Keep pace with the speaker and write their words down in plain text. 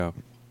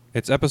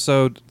It's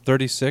episode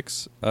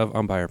 36 of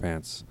Umpire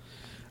Pants.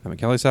 I'm at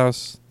Kelly's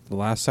house the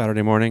last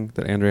Saturday morning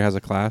that Andrea has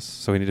a class,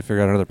 so we need to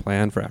figure out another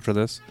plan for after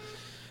this.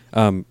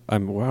 We're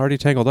already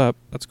tangled up.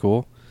 That's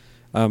cool.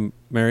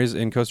 Mary's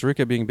in Costa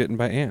Rica being bitten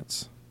by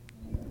ants.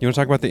 You want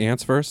to talk about the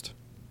ants first?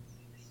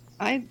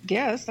 I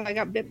guess I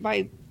got bit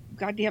by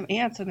goddamn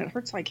ants, and it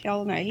hurts like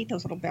hell, and I hate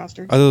those little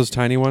bastards. Are those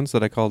tiny ones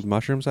that I called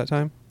mushrooms that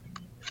time?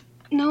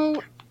 No,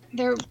 I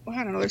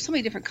don't know. There's so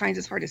many different kinds.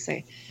 It's hard to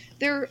say.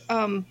 They're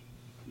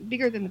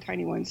bigger than the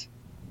tiny ones.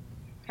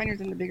 Tinier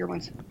than the bigger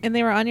ones. And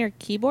they were on your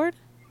keyboard?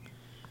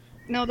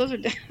 No, those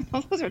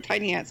are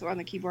tiny ants on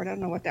the keyboard. I don't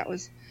know what that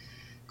was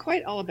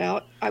quite all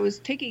about. I was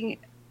taking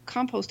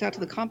compost out to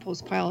the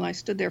compost pile, and I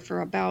stood there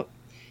for about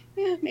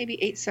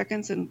maybe 8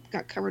 seconds and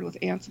got covered with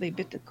ants, and they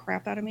bit the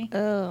crap out of me.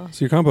 Oh.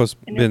 So your compost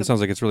bin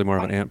sounds like it's really more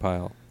of an ant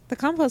pile. The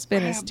compost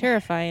bin is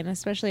terrifying,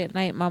 especially at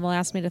night. Mom will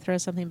ask me to throw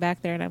something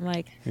back there, and I'm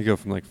like... You go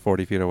from like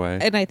 40 feet away.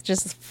 And I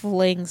just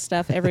fling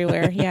stuff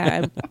everywhere.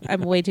 Yeah,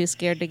 I'm way too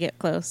scared to get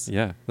close.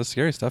 Yeah, there's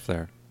scary stuff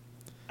there.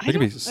 There could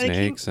be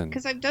snakes and...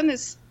 Because I've done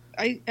this,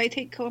 I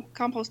take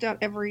compost out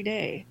every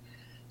day.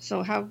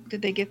 So how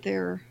did they get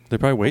there? They're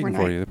probably waiting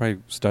for you. They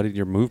probably studied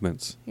your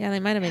movements. Yeah,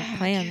 they might have made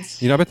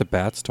plans. You know, I bet the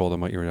bats told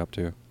them what you were up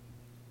to.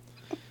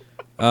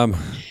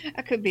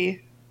 That could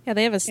be. Yeah,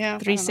 they have a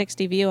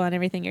 360 view on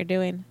everything you're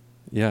doing.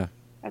 Yeah.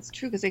 That's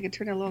true, because they could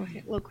turn their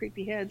little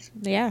creepy heads.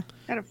 Yeah.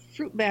 Had a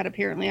fruit bat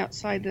apparently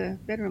outside the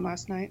bedroom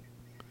last night.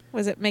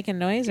 Was it making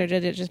noise, or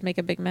did it just make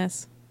a big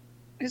mess?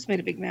 It just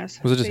made a big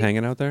mess. Was it just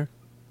hanging out there?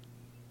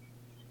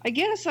 I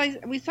guess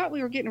we thought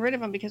we were getting rid of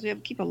them because we have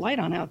to keep a light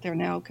on out there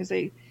now, because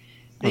they're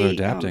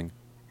adapting.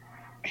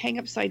 Hang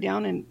upside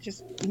down and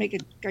just make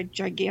a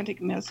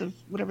gigantic mess of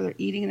whatever they're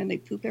eating, and then they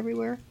poop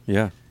everywhere.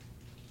 Yeah.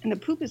 And the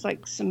poop is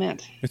like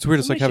cement. It's weird.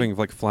 It's like having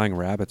like flying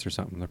rabbits or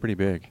something. They're pretty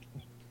big.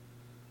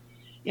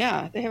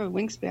 Yeah, they have a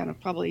wingspan of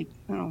probably,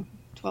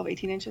 12,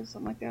 18 inches,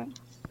 something like that.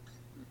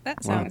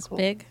 That sounds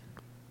big.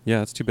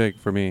 Yeah, it's too big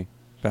for me,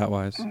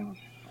 bat-wise.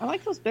 I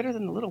like those better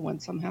than the little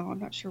ones somehow. I'm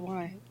not sure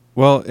why.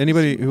 Well,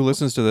 anybody who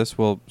listens to this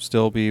will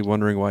still be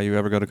wondering why you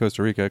ever go to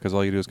Costa Rica, because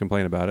all you do is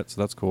complain about it,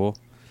 so that's cool.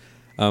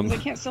 Because I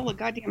can't sell a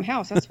goddamn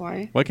house, that's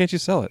why. Why can't you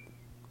sell it?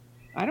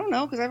 I don't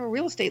know, because I have a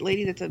real estate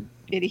lady that's an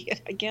idiot,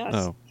 I guess.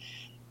 Oh.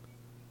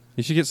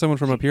 You should get someone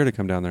from up here to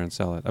come down there and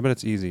sell it. I bet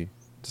it's easy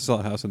to sell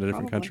a house in a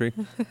different country.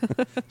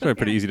 It's probably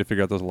pretty easy to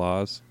figure out those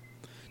laws.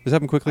 Just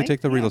have them quickly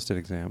take the real estate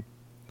exam.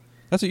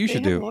 That's what you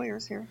should do. They have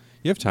lawyers here.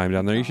 You have time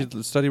down there. You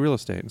should study real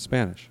estate in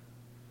Spanish.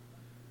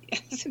 Yeah,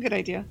 that's a good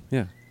idea.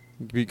 Yeah.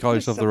 You call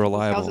yourself the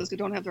reliable. Houses who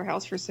don't have their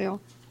house for sale.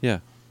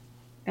 Yeah.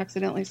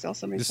 Accidentally sell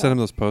somebody's Just send them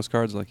those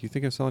postcards like, you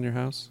think of selling your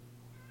house?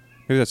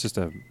 Maybe that's just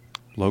a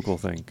local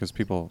thing, because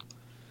people...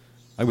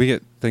 we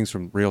get things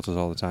from realtors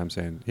all the time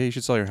saying, hey, you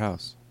should sell your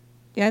house.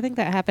 Yeah, I think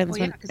that happens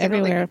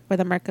everywhere where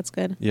the market's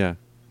good. Yeah.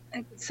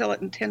 I could sell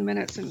it in 10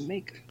 minutes and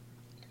make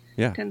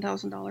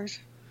 $10,000.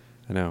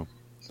 I know.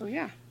 So,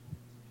 yeah.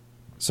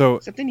 So,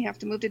 except then you have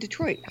to move to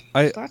Detroit.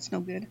 So that's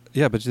no good.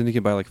 Yeah, but then you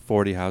can buy like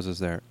 40 houses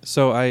there.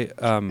 So I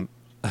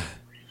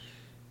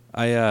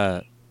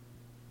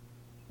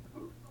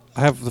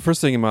have the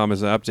first thing in Mom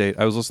is an update.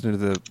 I was listening to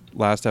the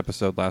last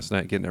episode last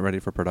night, getting it ready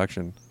for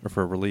production or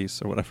for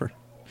release or whatever.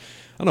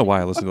 I don't know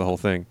why I listened to the whole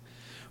thing,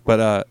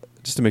 but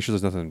just to make sure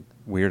there's nothing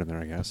weird in there,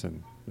 I guess,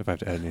 and if I have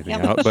to edit anything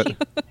out. But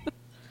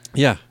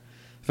yeah,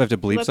 if I have to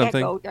bleep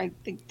something, I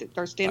think that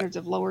our standards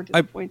have lowered to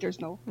the point there's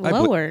no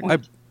lowered.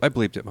 I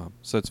bleeped it, Mom,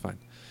 so it's fine.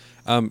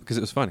 Because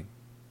it was funny,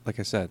 like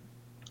I said.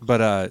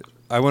 But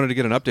I wanted to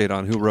get an update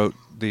on who wrote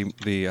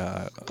the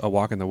A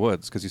Walk in the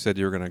Woods, because you said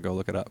you were going to go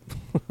look it up.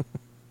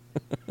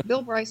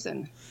 Bill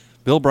Bryson.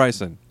 Bill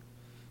Bryson.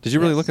 Did you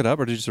really look it up,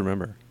 or did you just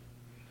remember?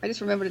 I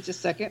just remembered it just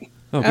a second.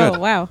 Oh, good. Oh,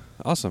 wow.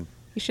 Awesome.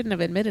 You shouldn't have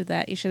admitted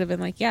that. You should have been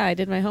like, yeah, I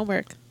did my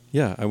homework.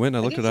 Yeah, I went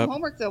and I looked it up.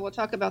 Homework, though. We'll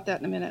talk about that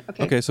in a minute.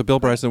 Okay, so Bill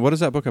Bryson, what is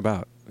that book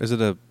about? Is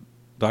it a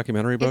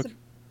documentary book?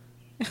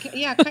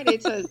 Yeah, kind of.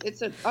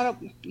 It's a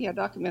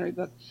documentary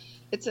book.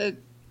 It's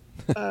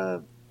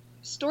a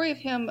story of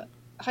him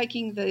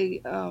hiking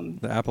the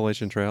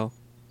Appalachian Trail.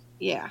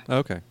 Yeah.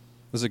 Okay.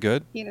 Is it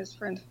good? He and his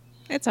friend.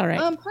 It's all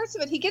right. Parts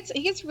of it, he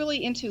gets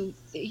really into.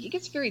 He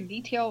gets very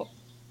detailed,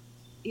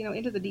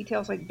 into the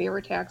details like bear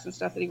attacks and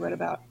stuff that he read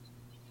about.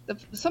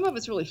 Some of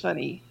it's really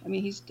funny. I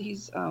mean, he's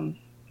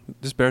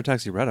Just bear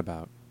attacks he read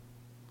about.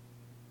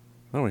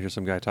 I don't want to hear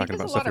some guy talking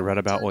about stuff he read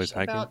about while he's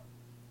hiking.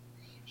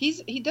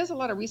 He does a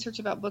lot of research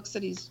about books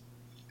that he's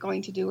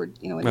going to do or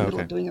in the middle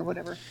of doing or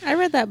whatever. I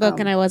read that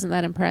book and I wasn't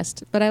that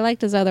impressed, but I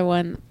liked his other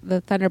one,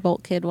 the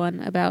Thunderbolt Kid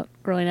one about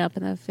growing up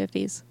in the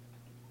 50s.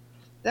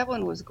 That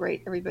one was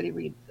great. Everybody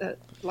read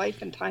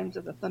Life and Times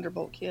of the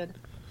Thunderbolt Kid.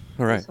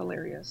 All right. It's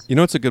hilarious. You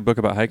know what's a good book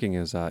about hiking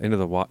is Into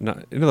the Wild.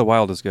 Into the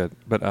Wild is good,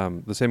 but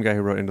the same guy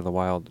who wrote Into the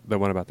Wild, the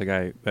one about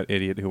that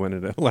idiot who went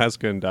into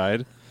Alaska and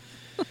died.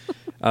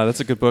 That's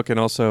a good book, and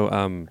also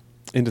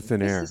Into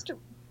Thin Air.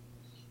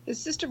 His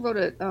sister wrote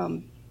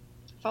a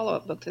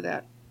follow-up book to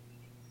that.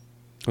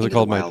 Was it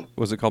called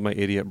My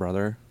Idiot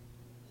Brother?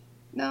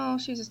 No,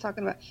 she was just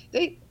talking about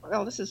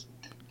this is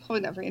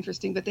probably not very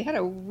interesting, but they had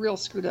a real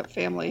screwed up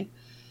family.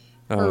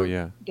 Oh Her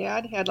yeah.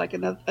 dad had like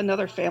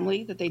another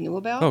family that they knew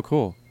about, Oh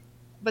cool.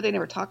 but they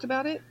never talked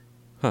about it.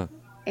 Huh.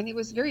 And he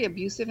was very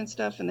abusive and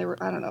stuff, and they were,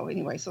 I don't know,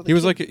 anyway. So the He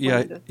was kids like went yeah,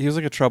 into he was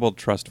like a troubled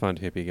trust fund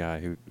hippie guy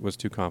who was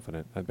too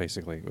confident.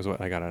 Basically, was what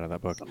I got out of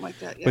that book. something like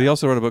that. Yeah. But he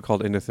also wrote a book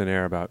called Into Thin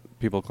Air about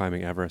people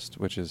climbing Everest,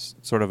 which is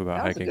sort of about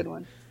that was a hiking. good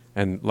one.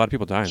 And a lot of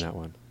people die in that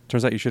one.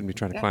 Turns out you shouldn't be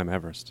trying to Yeah. climb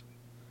Everest.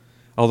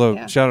 Although,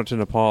 Yeah. shout out to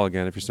Nepal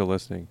again if you're still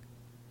listening.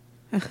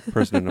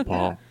 Person in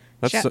Nepal. Yeah.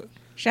 That's Shout, so-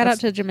 shout that's- out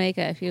to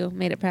Jamaica if you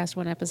made it past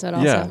one episode.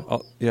 Also, yeah,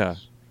 yeah,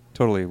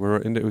 totally. We're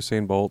into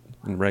Usain Bolt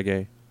and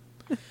reggae.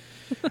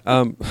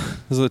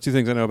 Those are the two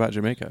things I know about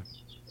Jamaica.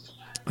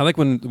 I like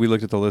when we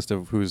looked at the list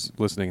of who's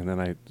listening, and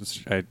then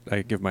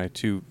I give my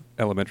 2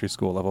 elementary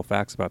school level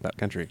facts about that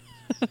country,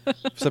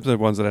 except the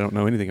ones that I don't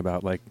know anything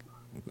about, like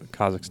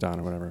Kazakhstan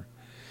or whatever.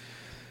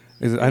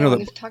 I know when that.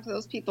 you talk to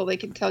those people, they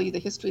can tell you the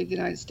history of the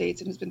United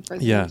States and who's been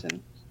president. Yeah,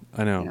 And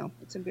I know. you know,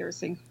 it's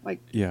embarrassing. Like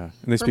Yeah,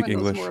 and they speak Herman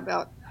knows English. more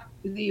about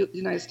the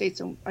United States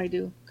than I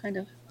do, kind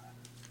of.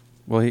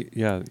 Well,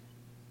 yeah,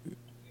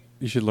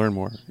 you should learn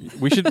more.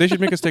 They should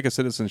make us take a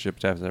citizenship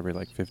test every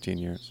like 15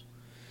 years.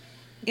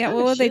 yeah. Kinda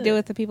What would they do should.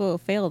 with the people who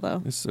fail though?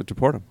 Just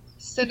deport them.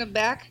 Send them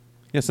back.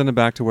 Yeah, send them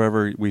back to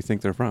wherever we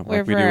think they're from.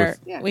 Like Wherever we do with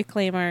Yeah. we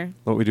claim our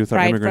what we do with our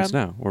Pride immigrants from.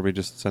 now, where we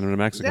just send them to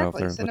Mexico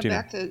Exactly. if Send they're them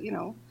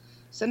Latino. back to,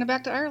 send them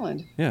back to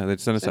Ireland. Yeah, they'd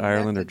send us Send to 'em back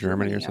Ireland or to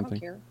Germany or I don't something.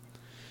 care.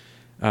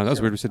 That was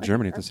Sure. weird. We said I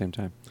Germany at care. the same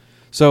time.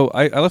 So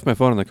I left my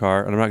phone in the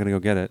car, and I'm not going to go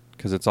get it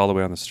because it's all the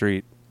way on the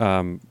street.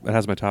 It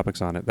has my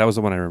topics on it. That was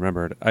the one I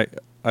remembered.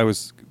 I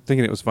was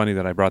thinking it was funny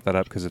that I brought that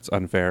up because it's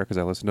unfair because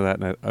I listened to that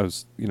and I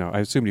was, I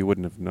assumed you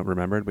wouldn't have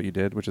remembered, but you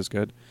did, which is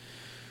good.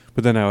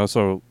 But then I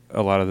also,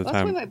 a lot of the Well,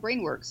 that's the time, way my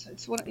brain works.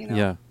 It's what,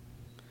 yeah,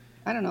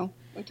 I don't know.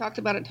 We talked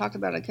about it. I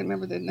couldn't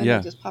remember the name. Yeah.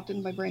 It just popped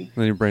into my brain.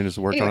 then your brain just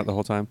worked on Anyway. it the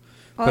whole time.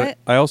 Well, But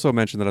I also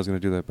mentioned that I was going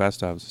to do the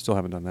best ofs. Still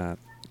haven't done that.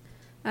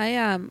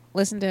 I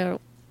listened to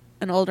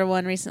an older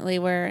one recently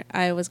where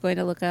I was going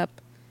to look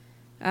up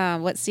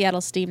what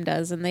Seattle Steam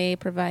does, and they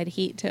provide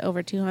heat to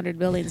over 200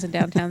 buildings in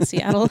downtown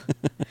Seattle,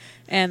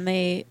 and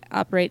they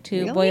operate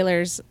 2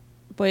 Really?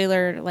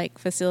 boiler like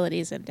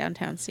facilities in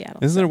downtown Seattle.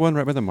 Isn't there one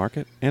right by the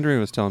market? Andrea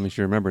was telling me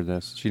she remembered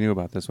this. She knew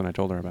about this when I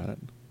told her about it.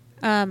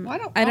 Well,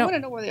 I want to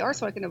know where they are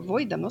so I can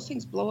avoid them. Those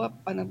things blow up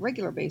on a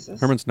regular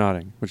basis. Herman's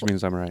nodding, which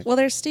means I'm right. Well,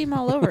 there's steam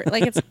all over.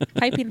 Like it's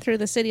piping through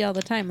the city all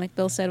the time. Like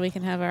Bill said, we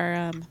can have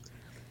our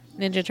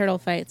Ninja Turtle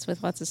fights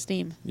with lots of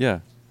steam. Yeah,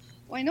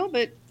 Well, I know,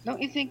 but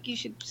don't you think you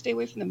should stay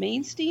away from the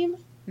main steam?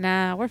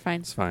 Nah, we're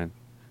fine. it's fine.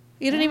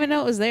 You didn't even know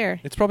it was there.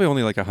 It's probably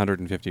only like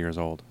 150 years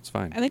old. It's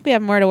fine. I think we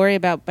have more to worry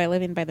about by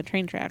living by the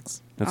train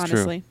tracks. That's true.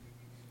 honestly.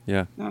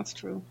 Yeah. No, that's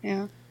true.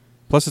 Yeah.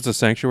 Plus, it's a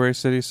sanctuary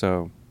city,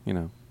 so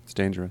it's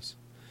dangerous.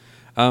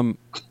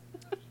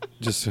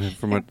 Just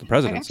from what the I'm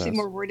president actually says.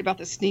 more worried about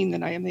the steam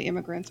than I am the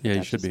immigrants. But Yeah, you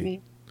that's should just be.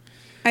 Me.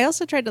 I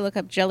also tried to look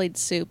up jellied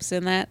soups,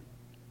 and that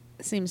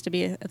seems to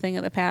be a thing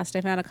of the past.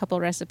 I found a couple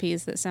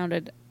recipes that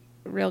sounded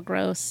real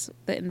gross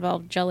that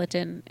involved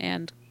gelatin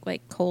and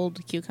like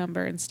cold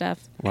cucumber and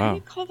stuff. How do Wow.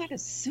 you call that a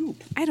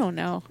soup? I don't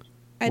know.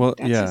 Well,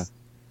 That's yeah. just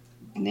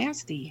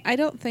nasty. I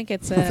don't think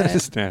it's a. That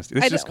is nasty.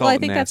 It's just well, called I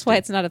think that's why nasty.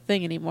 it's not a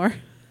thing anymore.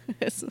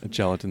 A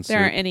gelatin soup.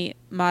 There aren't any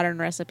modern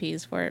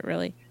recipes for it,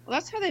 really. Well,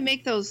 that's how they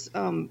make those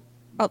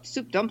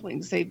soup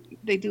dumplings. They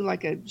do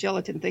like a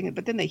gelatin thing,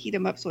 but then they heat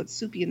them up so it's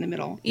soupy in the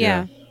middle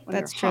Yeah, when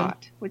that's they're true.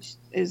 hot, which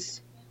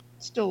is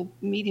still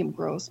medium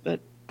gross, but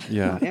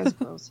Yeah. not as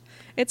gross.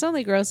 It's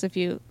only gross if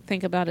you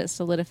think about it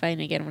solidifying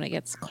again when it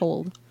gets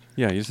cold.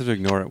 Yeah, you just have to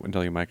ignore it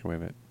until you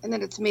microwave it. And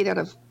then it's made out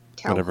of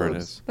cow Whatever it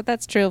hooves. is. But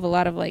that's true of a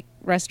lot of like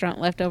restaurant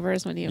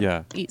leftovers when you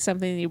Yeah. eat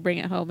something and you bring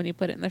it home and you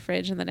put it in the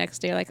fridge and the next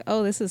day you're like,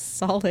 oh, this is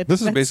solid. This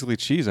is That's- basically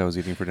cheese I was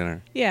eating for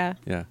dinner. Yeah.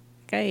 Yeah.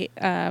 I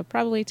ate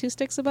probably 2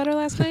 sticks of butter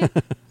last night.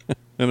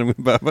 And I'm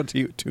about to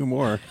eat 2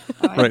 more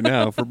right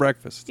now for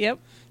breakfast. Yep.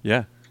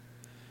 Yeah.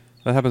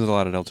 That happens a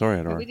lot at El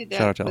Toreador. Yeah, we did that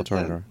Shout out to El with,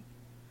 Toreador.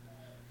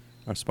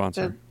 Our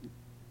sponsor.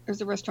 There's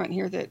a restaurant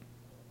here that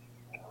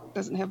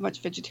doesn't have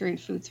much vegetarian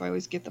food, so I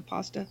always get the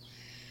pasta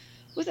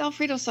with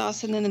Alfredo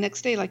sauce, and then the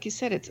next day, like you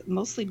said, it's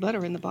mostly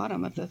butter in the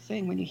bottom of the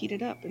thing when you heat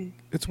it up, and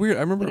It's weird.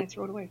 I remember then I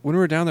throw it away. when we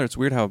were down there, it's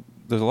weird how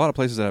there's a lot of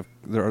places that have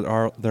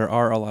there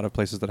are a lot of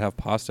places that have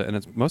pasta, and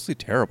it's mostly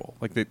terrible.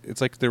 Like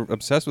it's like they're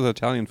obsessed with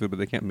Italian food, but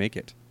they can't make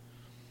it.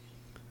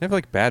 They have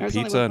like bad There's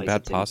only pizza one and place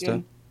bad that's any pasta.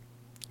 good.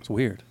 It's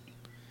weird.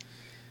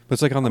 But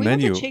it's like on the We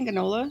menu. have the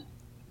Chinganola,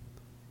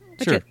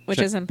 Sure. Which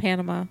is in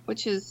Panama.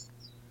 which is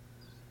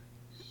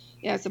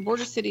it's a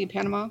border city in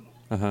Panama.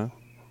 Uh huh.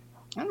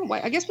 I don't know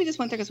why. I guess we just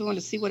went there because we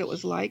wanted to see what it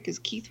was like. Because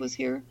Keith was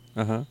here,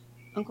 Uh huh.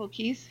 Uncle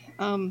Keith.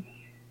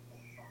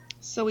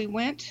 So we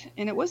went,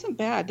 and it wasn't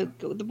bad.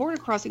 The border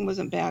crossing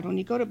wasn't bad. When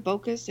you go to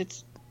Bocas,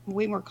 it's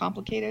way more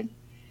complicated,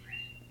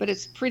 but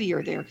it's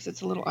prettier there because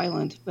it's a little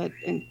island.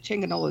 And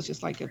Chinganola is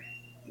just like a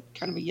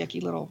kind of a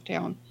yucky little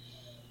town.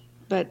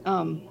 But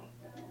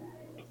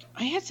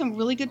I had some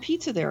really good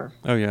pizza there.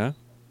 Oh yeah.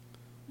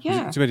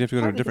 Yeah. Too bad you have to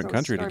go to a Partly 'cause different I was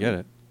country to get starving.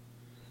 it.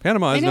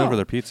 Panama I is known know. for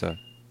their pizza.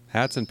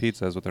 Hats and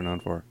pizza is what they're known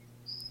for.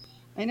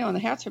 I know, and the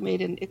hats are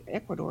made in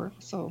Ecuador,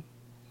 so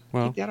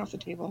Well, take that off the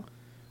table.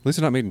 at least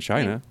they're not made in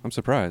China. I'm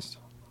surprised.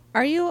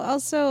 Are you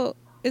also?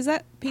 Is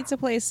that pizza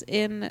place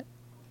in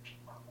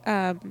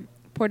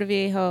Puerto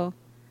Viejo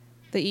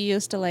that you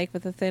used to like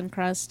with the thin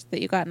crust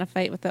that you got in a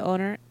fight with the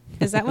owner?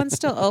 Is that one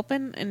still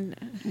open? And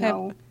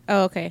No.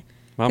 Oh, okay.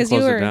 Mom 'Cause you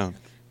closed it were- down.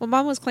 Well,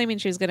 Mom was claiming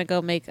she was going to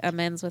go make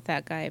amends with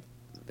that guy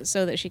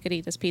so that she could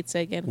eat his pizza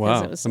again. 'cause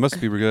Wow, it was it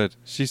must be good.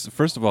 She's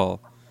first of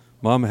all,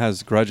 Mom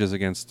has grudges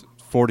against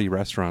 40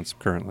 restaurants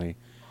currently,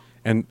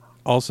 and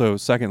also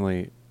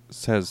secondly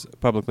says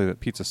publicly that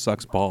pizza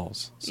sucks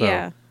balls. So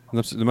Yeah.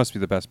 it must be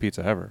the best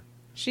pizza ever.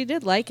 She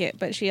did like it,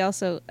 but she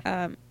also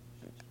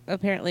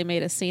apparently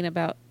made a scene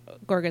about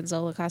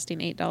gorgonzola costing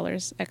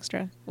 $8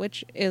 extra,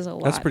 which is a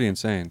lot. That's pretty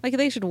insane. Like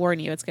they should warn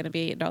you it's going to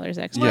be $8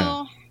 extra. Yeah.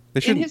 Well, They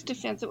in shouldn't- his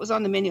defense, it was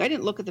on the menu. I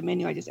didn't look at the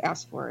menu. I just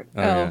asked for it.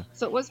 Oh, Oh. yeah.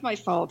 So it was my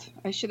fault.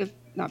 I should have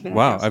not been.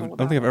 Wow, An I asshole don't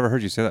about think I've it. ever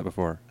heard you say that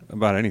before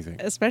about anything.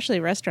 Especially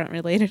restaurant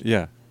related.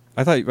 Yeah,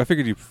 I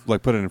figured you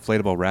like put an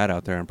inflatable rat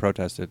out there and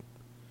protested.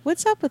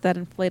 What's up with that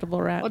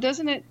inflatable rat? Well,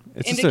 doesn't it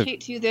It's just a-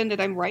 indicate to you then that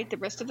I'm right the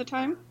rest of the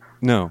time?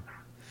 No,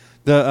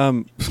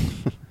 the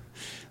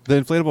the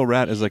inflatable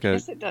rat is like a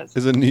Yes, it does.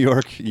 is a New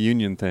York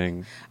union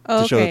thing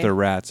Oh, to show that okay. they're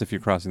rats if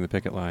you're crossing the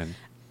picket line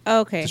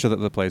Okay. to show that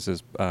the place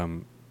is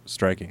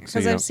striking. So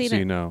Because you I've seen so it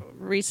you know.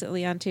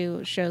 recently on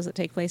two shows that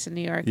take place in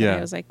New York. Yeah. And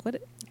I was like, what?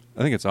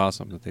 I think it's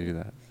awesome that they do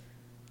that.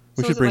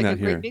 We So should is it bring like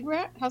that a here. great big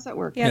rat? How's that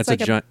work? Yeah, it's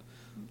it's a like giant.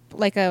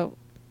 like a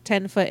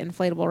 10-foot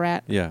inflatable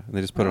rat. Yeah, and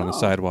they just put it on the Oh.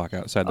 sidewalk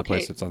outside the Okay,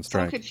 place that's on So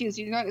I'm strike. confused.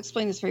 You're not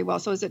explaining this very well.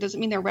 So does it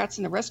mean there are rats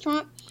in the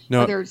restaurant?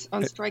 No, Or they're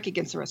on it- strike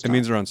against the It restaurant?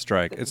 means they're on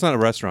strike. It's not a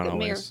restaurant The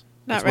mayor- always.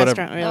 Not It's whatever,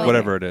 restaurant related.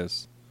 whatever it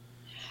is.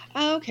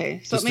 Oh,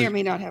 okay. So Just it may a- or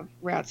may not have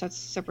rats. That's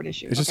a separate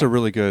issue. It's just Okay. a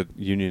really good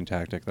union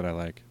tactic that I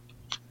like.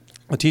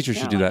 A teacher Yeah,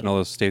 should I do like that in it. all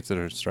those states that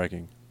are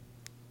striking.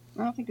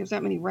 I don't think there's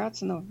that many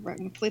rats in the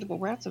inflatable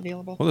rats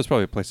available. Well, there's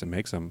probably a place that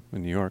makes them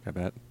in New York, I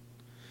bet.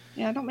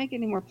 Yeah, don't make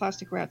any more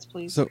plastic rats,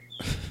 please. So,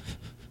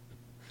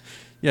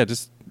 yeah,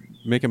 just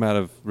make them out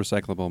of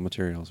recyclable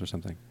materials or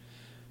something.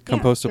 Yeah,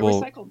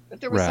 Compostable. If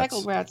they're rats.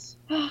 recycled rats.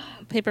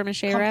 Paper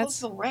mache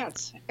rats. Compostable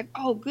rats.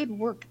 Oh, good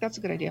work. That's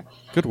a good idea.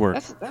 Good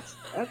work.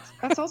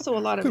 That's also a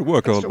lot of Good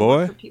work, extra old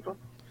boy. for people.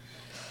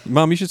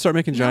 Mom, you should start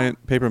making No.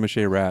 giant paper mache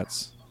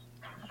rats.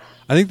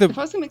 I think If I the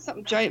was gonna make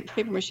something giant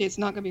paper mache, it's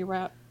not gonna be a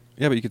rat.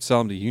 yeah, but you could sell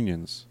them to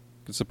unions.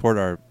 You could support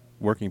our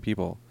working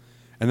people,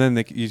 and then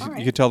you All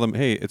right. could tell them,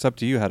 hey, it's up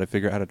to you how to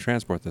figure out how to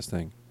transport this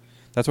thing.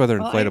 That's why they're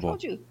Well, I inflatable.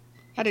 told you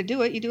how to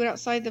do it. You do it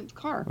outside the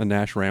car. A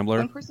Nash Rambler.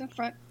 One person in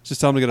front. Just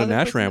tell them to get a other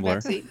Nash person in the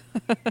Rambler.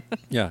 backseat.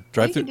 Yeah, Well,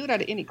 drive you through can do it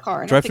out of any car. I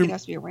don't drive think through- it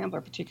has to be a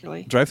Rambler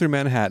particularly. drive through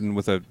Manhattan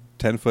with a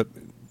 10-foot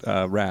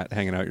rat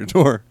hanging out your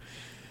door.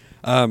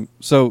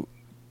 So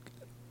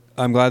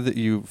I'm glad that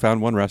you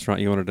found one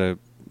restaurant you wanted to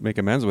make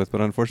amends with,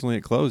 but unfortunately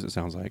it closed, it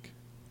sounds like.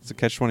 It's a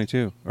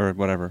catch-22 or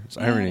whatever. It's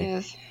Yeah, irony. it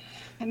is.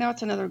 And now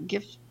it's another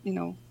gift,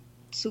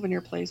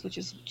 souvenir place, which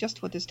is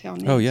just what this town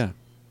needs. Oh, yeah.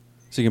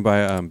 So you can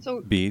buy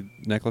So- bead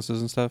necklaces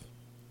and stuff?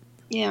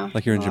 Yeah.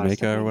 Like you're in a lot of Jamaica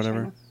stuff or in whatever?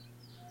 China.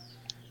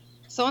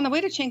 So on the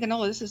way to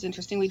Changanola, this is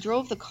interesting. We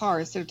drove the car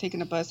instead of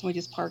taking a bus, and we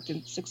just parked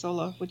in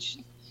Sixola, which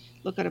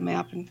look at a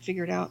map and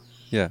figure it out.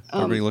 Yeah,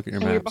 everybody look at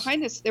your and we were maps.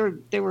 behind this.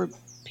 They were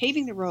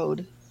paving the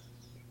road,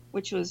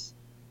 which was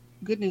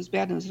good news,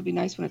 bad news. It'll be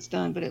nice when it's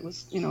done, but it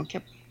was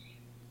kept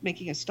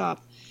making us stop.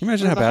 Can you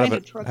imagine we're how bad, behind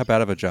of a truck. how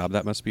bad of a job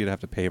that must be to have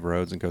to pave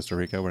roads in Costa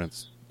Rica when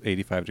it's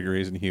 85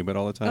 degrees and humid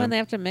all the time? Oh, and they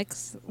have to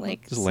mix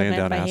like Just laying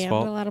cement down by hand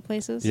asphalt? in a lot of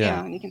places. Yeah.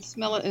 Yeah, and you can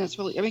smell it, and it's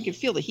really. I mean, you can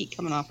feel the heat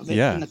coming off of it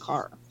Yeah. in the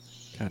car.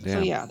 God So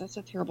damn. yeah, that's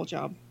a terrible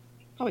job.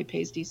 Probably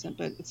pays decent,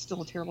 but it's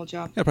still a terrible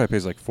job. Yeah, it probably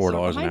pays like $4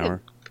 an behind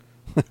hour.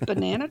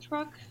 Banana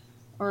truck,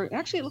 or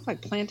actually it looked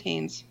like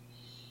plantains.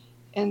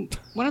 And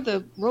one of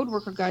the road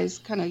worker guys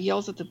kind of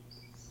yells at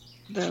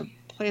the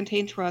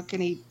plantain truck,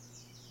 and he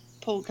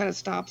kind of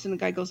stops, and the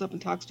guy goes up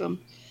and talks to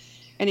him,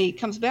 and he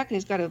comes back and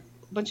he's got a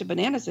bunch of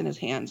bananas in his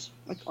hands,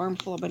 like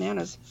armful of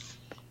bananas.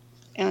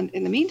 And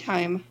in the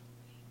meantime,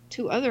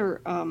 two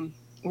other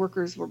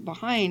workers were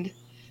behind,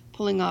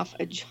 pulling off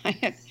a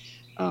giant,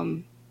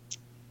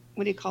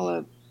 what do you call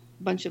a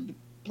bunch of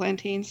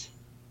plantains,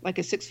 like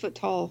a 6 foot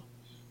tall.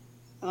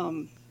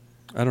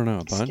 I don't know,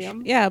 a bunch?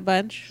 Stem? Yeah, a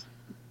bunch.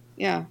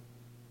 Yeah,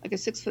 like a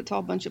 6 foot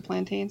tall bunch of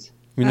plantains.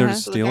 I mean, they're Uh-huh.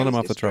 just So the guy stealing them was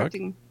off the truck?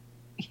 extracting-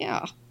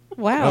 Yeah.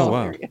 Wow. Oh,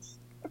 wow. Hilarious.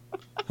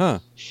 Huh.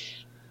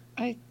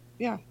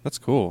 Yeah, That's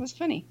it cool. was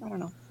funny. I don't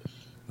know.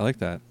 I like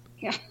that.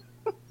 Yeah.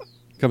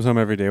 Comes home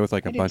every day with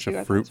like I a did bunch too. I of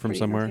thought it fruit was from pretty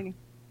somewhere. entertaining.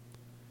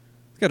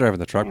 The guy driving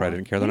the truck Yeah. probably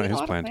didn't care. They're We not eat a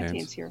his lot of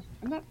plantains. here.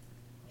 I'm not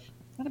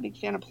a big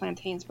fan of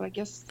plantains, but I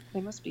guess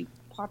they must be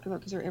popular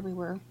because they're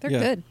everywhere. They're Yeah.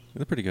 good.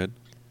 They're pretty good.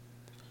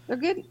 They're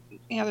good.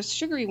 Yeah, the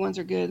sugary ones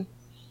are good.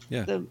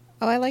 Yeah. The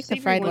Oh, I like the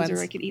savory fried ones ones.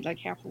 I could eat like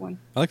half of one.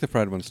 I like the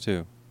fried ones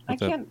too. I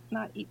With the- can't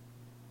not eat.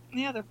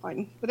 Yeah, they're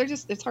fine, but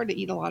it's hard to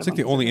eat a lot It's of like them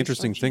the 'cause they're only very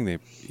interesting starchy. thing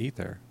they eat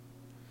there,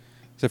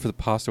 except for the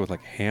pasta with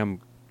like ham,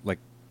 like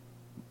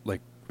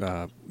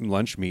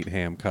lunch meat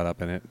ham cut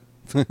up in it.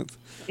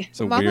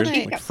 So Mom weird, and I-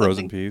 like Got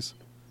frozen something. peas.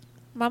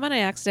 Mom and I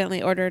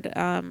accidentally ordered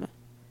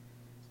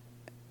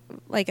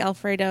like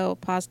Alfredo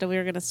pasta. We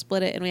were going to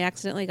split it, and we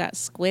accidentally got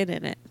squid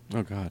in it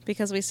Oh God.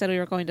 because we said we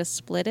were going to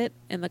split it,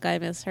 and the guy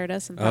misheard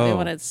us and thought we Oh.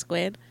 wanted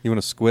squid. You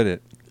want to squid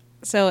it?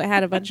 So it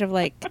had a bunch of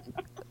like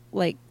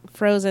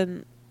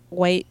frozen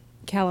white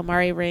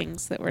calamari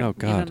rings that were Oh,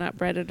 God. not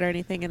breaded or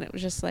anything, and it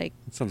was just like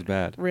That sounds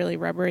bad. really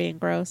rubbery and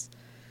gross.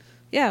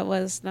 Yeah, it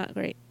was not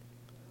great.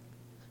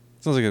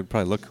 Sounds like it'd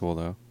probably look cool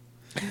though.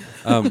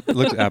 It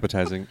looked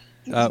appetizing.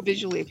 It's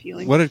visually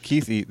appealing. What did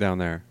Keith eat down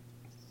there?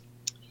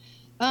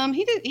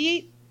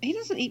 He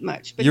doesn't eat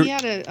much, but You're- he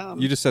had a.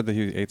 You just said that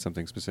he ate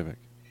something specific.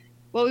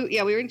 Well, we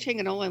were in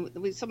Changanola,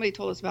 and somebody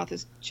told us about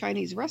this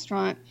Chinese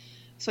restaurant,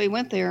 so he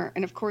went there,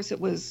 and of course it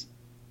was.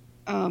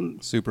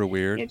 Super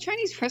weird. Yeah,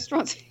 Chinese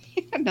restaurants.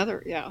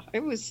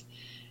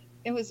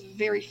 It was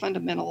very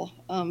fundamental.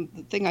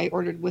 The thing I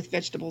ordered with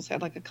vegetables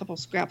had like a couple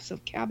scraps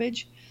of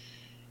cabbage.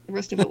 The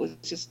rest of it was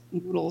just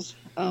noodles.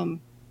 And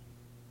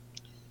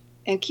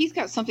Keith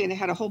got something that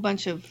had a whole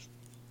bunch of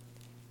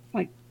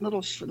like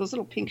those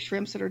little pink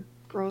shrimps that are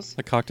gross.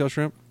 Like cocktail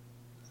shrimp?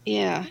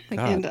 Yeah,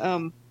 God.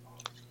 and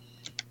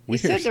he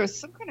Weird. said there was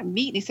some kind of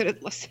meat. And he said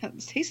it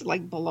tasted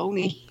like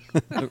bologna.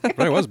 It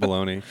probably was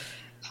bologna.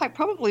 It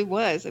probably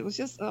was. It was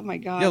just, oh my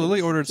God. Yeah, Lily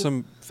It was ordered just-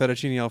 some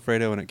fettuccine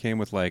Alfredo, and it came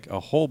with like a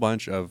whole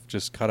bunch of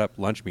just cut up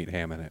lunch meat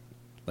ham in it,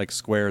 like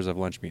squares of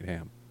lunch meat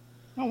ham.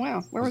 Oh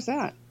wow, where was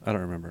that? I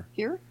don't remember.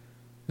 Here? It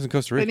was in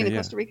Costa I Rica. mean, in yeah.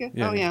 Costa Rica?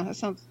 Yeah, Oh yeah, that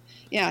sounds.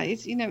 Yeah,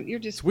 it's you're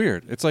just. It's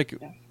weird. It's like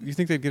Yeah. you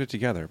think they'd get it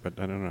together, but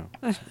I don't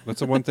know. That's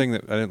the one thing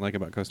that I didn't like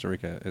about Costa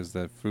Rica is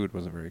that food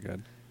wasn't very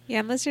good. Yeah,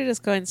 unless you're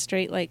just going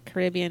straight like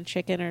Caribbean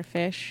chicken or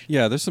fish.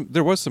 Yeah,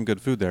 there was some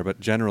good food there, but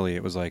generally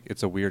it was like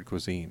it's a weird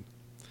cuisine.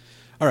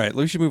 All right,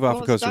 we should move off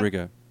Well, of Costa stop-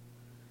 Rica.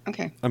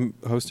 Okay. I'm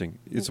hosting.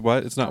 It's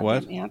what? It's not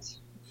what? Goddamn ants.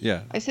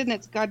 Yeah. I said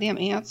that's goddamn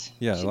ants.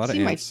 Yeah, You a should lot of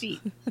see ants. my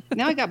feet.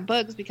 Now I got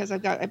bugs because I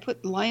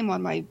put lime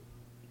on my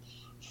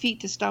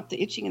feet to stop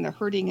the itching and the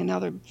hurting, and now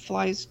there are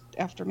flies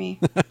after me.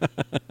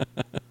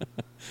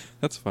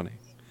 That's funny.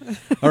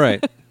 All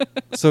right.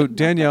 So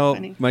Danielle,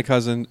 funny. my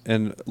cousin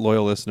and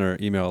loyal listener,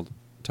 emailed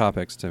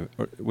topics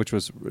which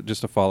was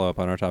just a follow up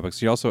on our topics.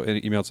 She also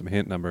emailed some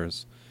hint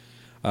numbers.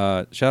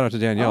 Shout out to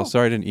Danielle. Oh.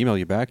 Sorry I didn't email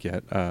you back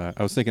yet. I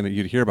was thinking that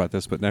you'd hear about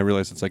this, but now I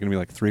realize it's like going to be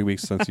like 3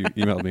 weeks since you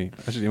emailed me.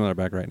 I should email her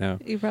back right now.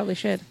 You probably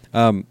should.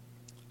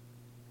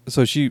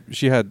 So she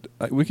had.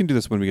 We can do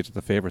this when we get to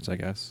the favorites, I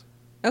guess,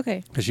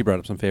 Okay. because she brought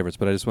up some favorites.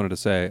 But I just wanted to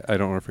say I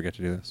don't want to forget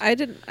to do this.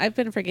 I've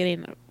been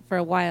forgetting for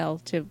a while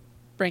to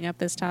bring up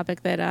this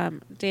topic that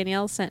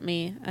Danielle sent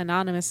me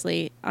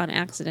anonymously on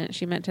accident.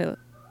 She meant to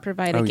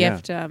provide a Oh, yeah.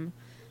 gift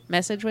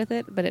message with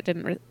it, but it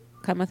didn't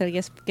come with a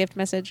gift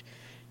message.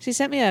 She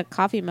sent me a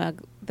coffee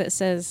mug that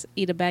says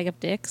 "Eat a bag of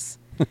dicks"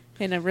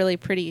 in a really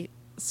pretty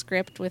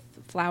script with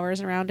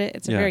flowers around it.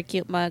 It's a Yeah. very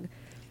cute mug,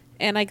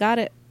 and I got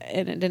it,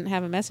 and it didn't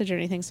have a message or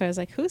anything. So I was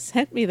like, "Who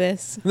sent me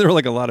this?" There were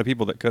like a lot of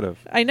people that could have.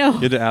 I know. You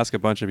had to ask a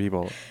bunch of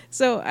people.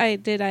 So I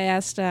did. I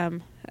asked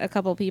a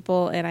couple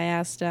people, and I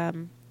asked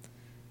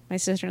my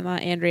sister-in-law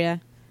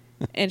Andrea,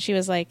 and she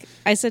was like,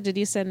 "I said, did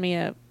you send me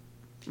a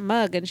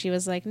mug?" And she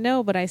was like,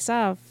 "No, but I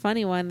saw a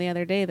funny one the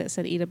other day that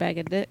said 'Eat a bag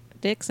of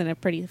dicks' in a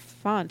pretty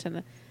font, and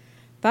I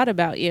thought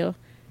about you."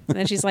 And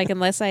then she's like,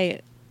 "Unless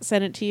I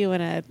sent it to you in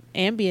a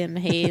Ambien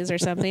haze or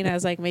something." I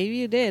was like, "Maybe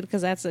you did,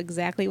 because that's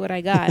exactly what I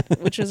got,"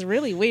 which was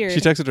really weird. She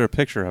texted her a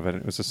picture of it,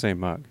 and it was the same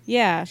mug.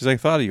 Yeah, She's like,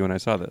 "Thought of you when I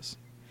saw this."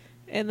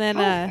 and then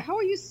How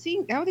are you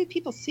seeing? How are these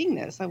people seeing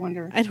this? I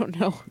wonder. I don't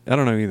know. I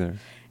don't know either.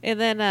 And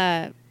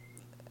then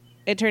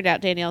it turned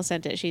out Danielle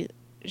sent it. She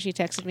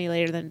texted me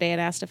later that day and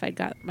asked if I'd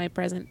got my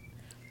present.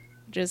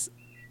 Just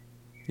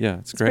Yeah,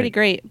 it's it's great. pretty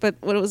great. But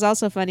what was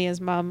also funny is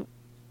Mom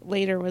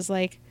later was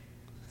like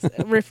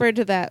referred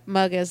to that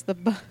mug as the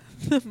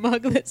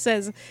mug that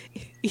says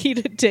 "Eat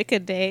a dick a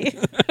day."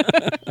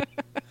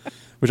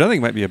 Which I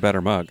think might be a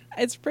better mug.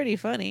 It's pretty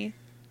funny.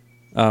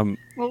 Well,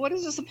 what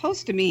is it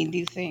supposed to mean? Do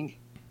you think?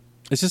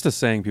 It's just a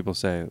saying people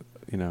say,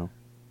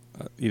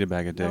 eat a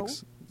bag of No.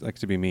 dicks, like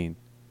to be mean.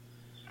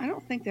 I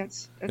don't think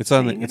that's It's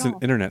on. saying It's at an all.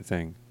 internet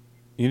thing.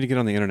 You need to get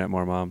on the internet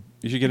more, Mom.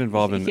 You should get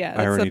involved in Yeah, that's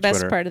irony the best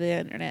Twitter. part of the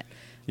internet.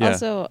 Yeah.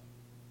 Also,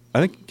 I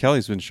think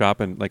Kelly's been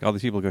shopping. Like all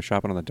these people go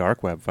shopping on the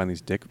dark web, find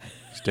these dick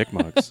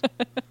mugs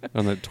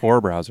on the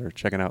Tor browser,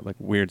 checking out like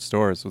weird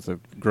stores with the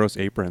gross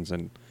aprons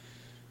and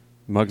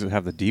mugs that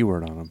have the D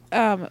word on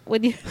them.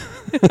 when you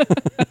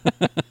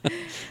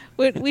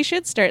we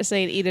should start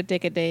saying "eat a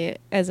dick a day"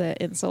 as an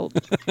insult.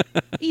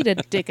 Eat a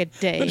dick a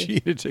day.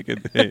 Eat a dick a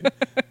day.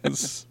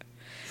 It's-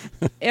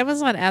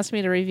 Amazon asked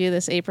me to review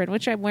this apron,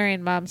 which I'm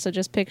wearing, Mom, so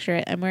just picture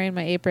it. I'm wearing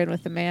my apron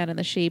with the man and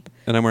the sheep.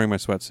 and I'm wearing my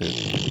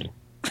sweatsuit.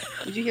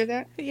 Did you hear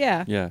that?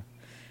 Yeah. Yeah.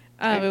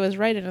 It was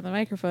right into the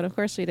microphone. Of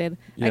course we did.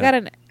 Yeah.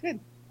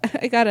 Good.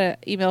 I got an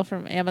email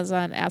from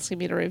Amazon asking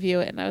me to review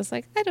it, and I was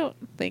like, I don't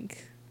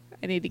think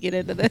I need to get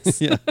into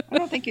this. Yeah. I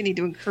don't think you need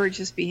to encourage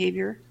this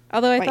behavior.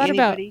 Although By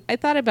anybody. I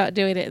thought about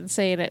doing it and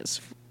saying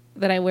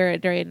that I wear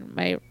it during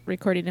my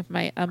recording of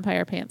my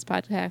Umpire Pants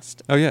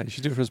podcast. Oh yeah, you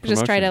should do it for his promotion.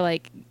 Just try to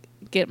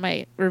get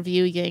my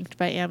review yanked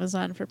by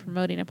Amazon for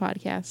promoting a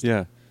podcast.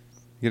 Yeah.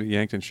 Get it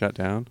yanked and shut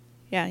down.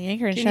 Yeah,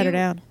 yank her and Can shut her you-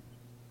 down.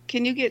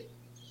 Can you get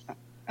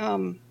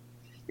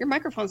your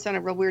microphone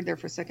sounded real weird there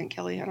for a second,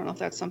 Kelly. I don't know if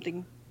that's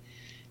something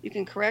you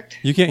can correct.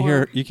 You can't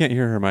or-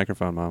 hear her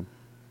microphone, Mom.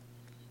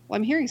 Well,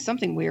 I'm hearing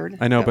something weird.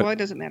 I know, but well, it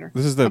doesn't matter.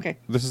 This is the okay.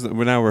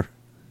 now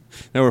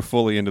we're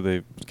fully into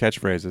the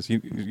catchphrases.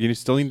 You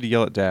still need to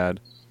yell at Dad.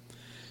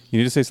 You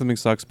need to say something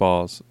sucks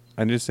balls.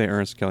 I need to say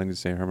Ernest. Kelly needs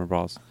to say Herman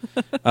balls.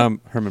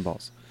 Herman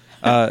balls.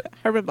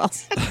 Herman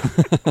balls.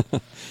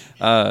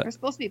 They're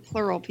supposed to be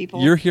plural,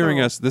 people. You're hearing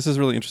Plural. us. This is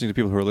really interesting to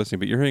people who are listening,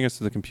 but you're hearing us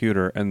through the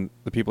computer, and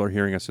the people are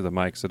hearing us through the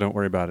mic. So don't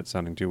worry about it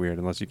sounding too weird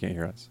unless you can't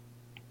hear us.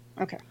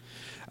 Okay.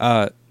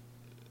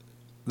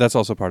 That's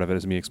also part of it,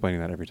 is me explaining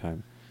that every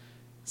time.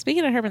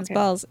 Speaking of Herman's Okay.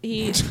 balls,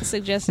 he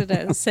suggested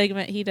a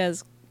segment he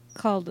does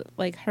called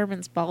like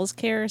Herman's Balls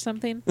Care or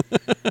something.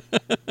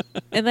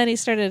 And then he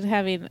started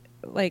having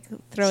like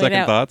throwing Second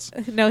out thoughts?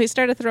 No, he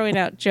started throwing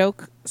out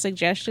joke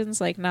suggestions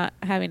like not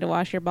having to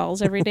wash your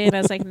balls every day, and I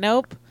was like,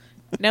 nope,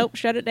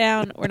 shut it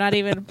down. We're not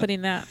even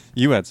putting that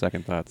You had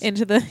second thoughts.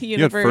 into the You had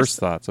universe. first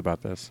thoughts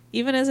about this.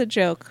 Even as a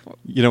joke.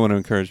 You don't want to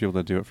encourage people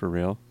to do it for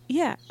real.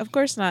 Yeah, of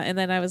course not. And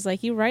then I was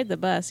like, you ride the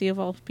bus. You of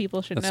all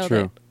people should That's know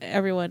true. that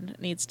everyone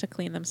needs to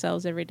clean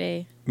themselves every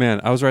day. Man,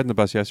 I was riding the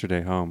bus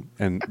yesterday home,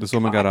 and this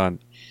woman got on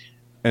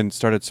and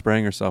started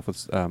spraying herself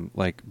with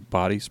like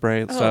body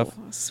spray and stuff.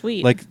 Oh,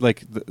 sweet.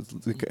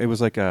 It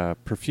was like a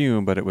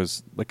perfume, but it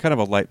was like kind of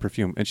a light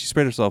perfume, and she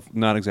sprayed herself,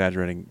 not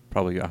exaggerating,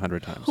 probably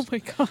 100 times. Oh my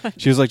god.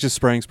 She was like just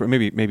spraying,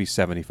 maybe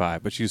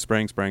 75, but she was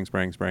spraying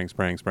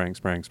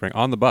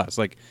on the bus.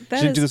 Like That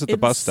she didn't do is this at the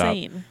bus stop,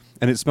 insane.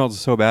 and it smelled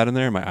so bad in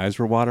there. My eyes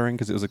were watering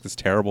because it was like this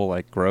terrible,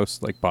 like gross,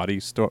 like body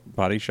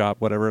shop,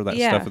 whatever that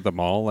Yeah. stuff at the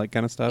mall, like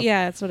kind of stuff.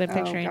 Yeah, that's what I'm Oh,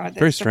 picturing. God, that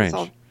Very stuff is strange.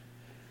 all-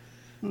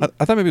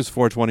 I thought maybe it was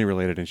 420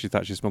 related, and she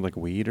thought she smelled like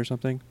weed or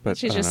something. But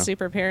She's I don't just know.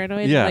 super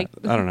paranoid. Yeah, like,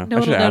 I don't know. No I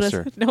one will should ask notice.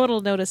 her. No one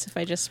will notice if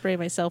I just spray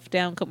myself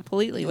down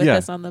completely with Yeah.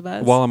 this on the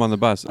bus. While I'm on the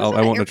bus, I was I on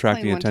an won't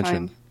attract the airplane one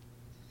attention. time,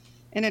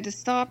 and it just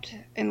stopped,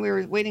 and we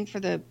were waiting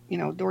for the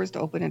doors to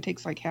open. And it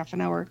takes like half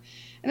an hour,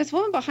 and this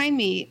woman behind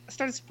me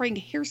started spraying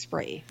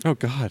hairspray, Oh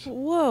God.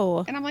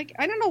 Whoa. and I'm like,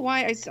 I don't know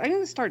why. I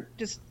didn't start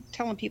just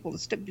telling people to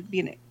stop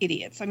being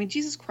idiots. I mean,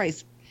 Jesus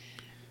Christ,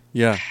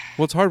 Yeah.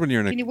 Well, it's hard when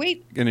you're can you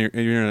wait? you're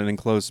in an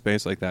enclosed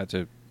space like that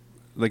to,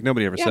 like,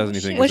 nobody ever Yeah, says but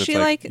anything. she- 'cause Was it's she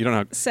like you don't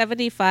know.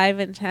 75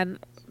 and 10?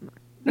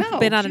 No,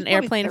 been on she's an probably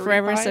airplane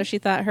forever, so 35. she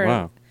thought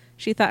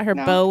her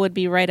Wow. bow No. would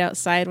be right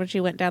outside when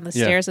she went down the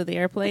Yeah. stairs of the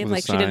airplane. With a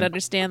Like she didn't sign.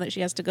 understand that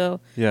she has to go.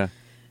 Yeah.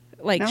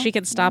 Like No, she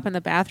can stop no. in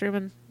the bathroom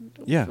and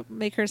Yeah.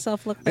 make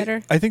herself look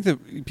better. I think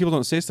that people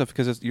don't say stuff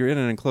because you're in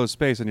an enclosed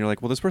space and you're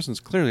like, well, this person's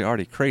clearly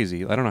already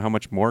crazy. I don't know how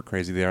much more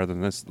crazy they are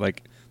than this.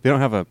 Like, they don't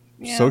have a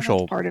Yeah, social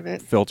that's part of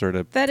it. filter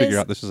to That figure is-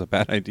 out this is a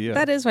bad idea.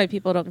 That is why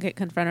people don't get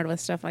confronted with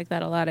stuff like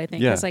that a lot. I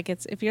think Yeah. it's like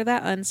if you're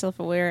that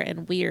unself-aware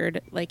and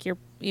weird, like you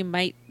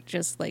might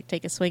just like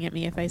take a swing at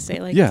me if I say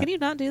like, Yeah. can you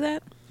not do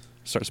that?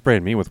 Start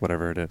spraying me with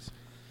whatever it is.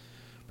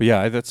 But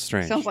yeah, that's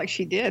strange. Sounds like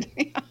she did.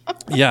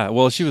 Yeah,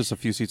 well, she was a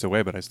few seats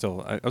away, but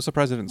I was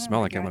surprised it didn't Oh smell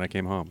my like it God. when I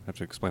came home. I have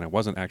to explain. I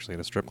wasn't actually at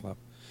a strip club.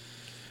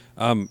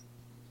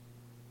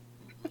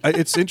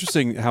 It's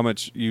interesting how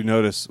much you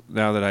notice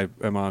now that I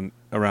am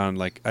around.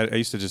 Like I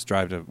used to just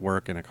drive to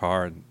work in a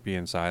car and be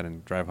inside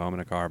and drive home in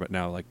a car, but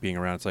now like being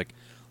around, it's like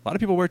a lot of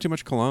people wear too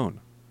much cologne.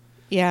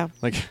 Yeah.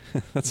 Like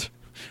that's a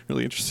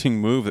really interesting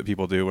move that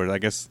people do. Where I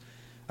guess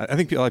I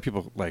think a lot of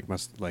people like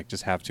must like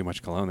just have too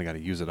much cologne. They got to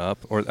use it up,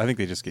 or I think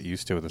they just get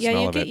used to the Yeah,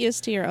 smell you of get it,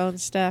 used to your own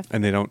stuff.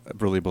 and they don't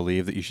really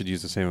believe that you should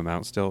use the same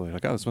amount. Still, they're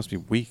like, oh, this must be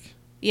weak.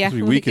 Yeah, Must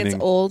be when it gets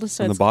weakening old,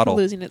 so in the it's bottle.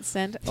 losing its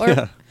scent. Or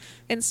Yeah.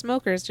 and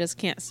smokers just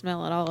can't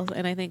smell at all.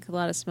 And I think a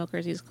lot of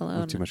smokers use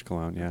cologne With too much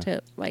cologne. Yeah.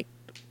 to like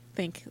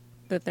think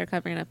that they're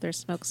covering up their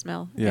smoke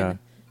smell. Yeah. And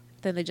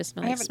then they just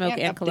smell I like have an smoke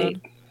ant and cologne.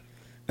 update.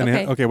 And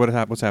Okay. okay,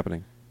 what's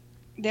happening?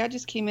 Dad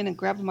just came in and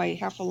grabbed my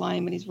half a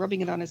lime, and he's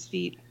rubbing it on his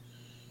feet.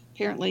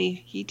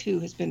 Apparently, he too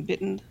has been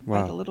bitten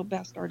by Wow. the little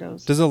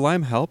bastardos. Does a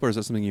lime help, or is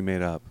that something you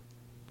made up?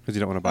 Because you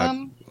don't want to buy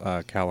Um,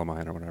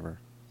 calamine or whatever.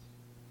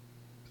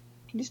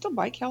 Can you still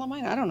buy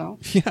calamine? I don't know.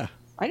 Yeah.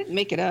 I didn't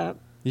make it up.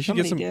 You should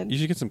get Somebody some. did. You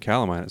should get some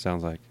calamine. It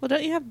sounds like Well,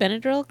 don't you have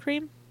Benadryl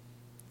cream?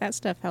 That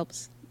stuff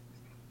helps.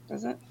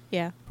 Does it?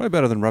 Yeah. probably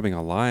better than rubbing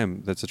a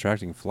lime that's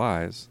attracting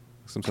flies.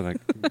 Some sort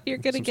of You're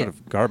gonna some get sort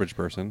of garbage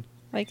person.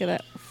 like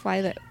that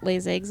fly that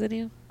lays eggs in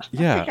you.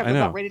 Yeah, think I'm I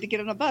know. about ready to get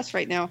on a bus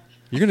right now.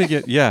 You're gonna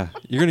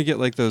get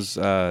like those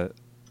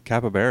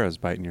capybaras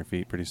biting your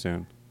feet pretty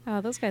soon.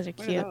 Oh, those guys are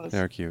What are cute. those?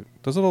 They're cute.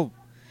 Those little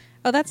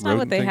Oh, that's not what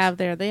rodent they things? have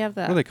there. They have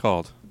the what are they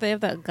called? they have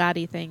the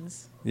gaudy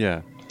things.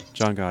 Yeah,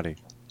 John Gotti.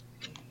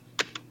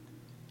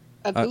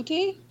 A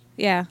gootee?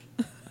 Yeah.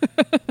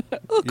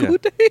 Yeah.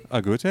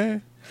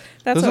 Agouti?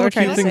 That's Those what we're little trying cute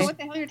to I don't things- know say. what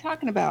the hell you're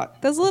talking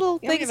about. Those little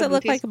Yeah, we things have that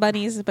look agoutis. like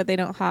bunnies, but they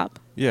don't hop.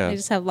 Yeah, They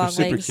just have they're long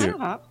super legs. I cute.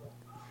 don't hop.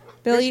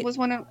 Billy, There was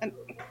one.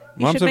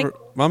 Mom's should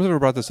ever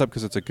brought this up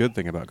because it's a good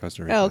thing about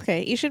Costa Rica. oh,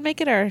 okay. You should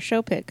make it our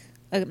show pick.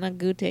 An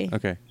agouti.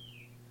 Okay.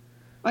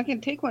 I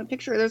can take one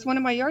picture. There's one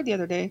in my yard the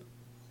other day.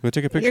 We'll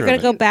take a picture You're gonna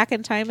of go it. back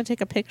in time and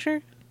take a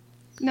picture.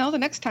 No, the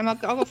next time I'll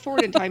go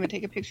forward in time and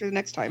take a picture the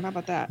next time. How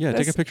about that? Yeah, take a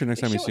That's- picture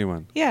next time you Show see it.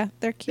 one. Yeah,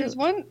 they're cute. There's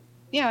one.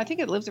 Yeah, I think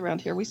it lives around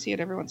here. We see it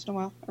every once in a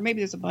while, or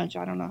maybe there's a bunch.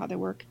 I don't know how they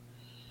work.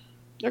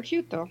 They're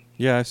cute though.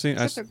 Yeah, I seen.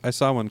 Except I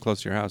saw one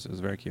close to your house. It was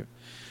very cute.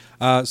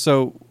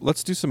 So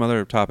let's do some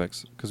other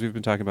topics because we've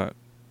been talking about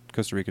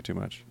Costa Rica too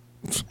much.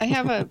 I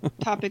have a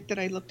topic that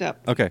I looked up.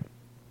 Okay.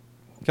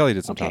 Kelly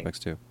did some Okay. topics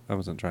too. I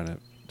wasn't trying to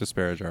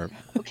disparage our.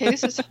 Okay,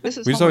 this is We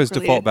just homework always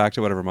default related. back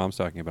to whatever mom's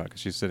talking about because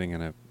she's sitting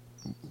in a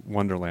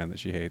wonderland that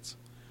she hates.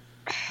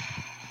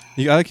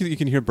 I like you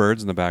can hear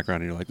birds in the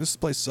background and you're like, this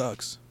place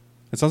sucks.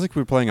 It sounds like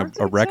we're playing Birds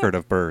a don't record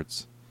suck. of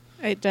birds.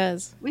 It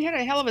does. We had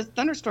a hell of a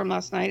thunderstorm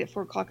last night at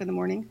 4:00 in the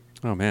morning.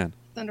 Oh man.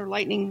 Thunder,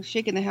 lightning,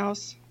 shaking the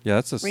house, Yeah,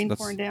 that's rain that's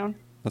pouring down.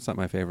 that's not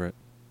my favorite.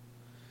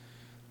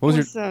 What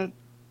was your?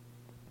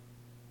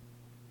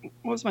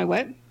 What was my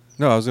what?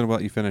 No, I was going to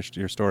let you finish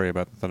your story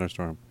about the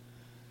thunderstorm.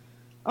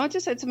 Oh,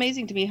 it's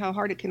amazing to me how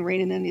hard it can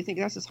rain, and then you think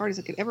that's as hard as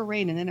it could ever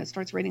rain, and then it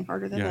starts raining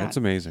harder than Yeah, that. it's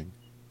amazing.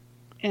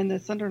 And the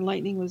thunder and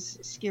lightning was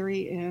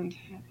scary, and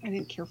I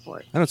didn't care for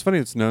it. I know it's funny.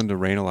 It's known to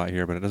rain a lot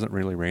here, but it doesn't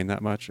really rain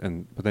that much.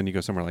 But then you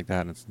go somewhere like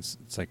that, and it's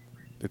like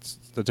it's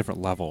a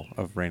different level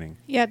of raining.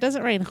 Yeah, it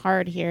doesn't rain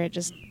hard here. It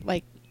just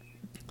like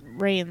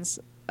rains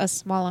a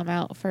small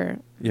amount for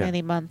Yeah,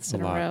 many months a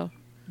in a lot. row.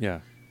 Yeah.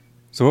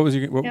 So what was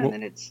your? What, Yeah, what,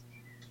 and then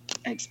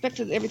I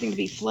expected everything to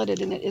be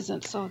flooded, and it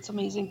isn't, so it's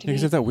amazing to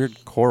because me. of that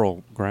weird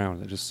coral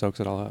ground that just soaks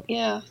it all up.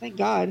 Yeah, thank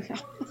God.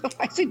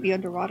 Otherwise, we'd be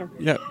underwater.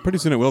 Yeah, pretty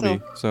soon it will So-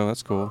 be. So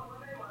that's cool.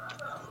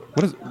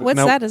 What is? What's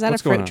now, that? Is that a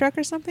what's going fruit on? truck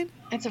or something?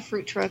 It's a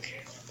fruit truck.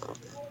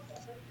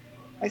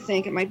 I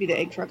think it might be the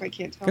egg truck. I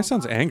can't tell. Guy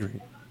sounds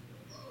angry.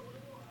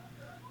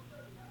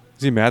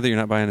 Is he mad that you're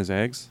not buying his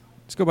eggs?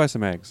 Let's go buy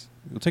some eggs.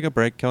 We'll take a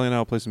break. Kelly and I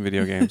will play some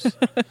video games.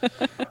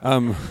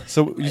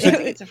 So you I said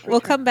think it's a fruit We'll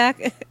truck. come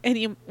back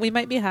and we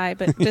might be high,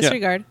 but Yeah.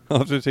 disregard. I'll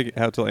have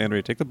to tell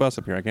Andrea, take the bus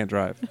up here. I can't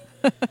drive.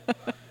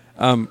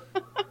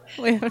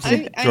 We have I,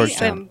 to,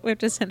 Georgetown. we have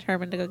to send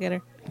Herman to go get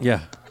her.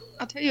 Yeah.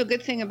 I'll tell you a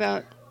good thing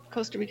about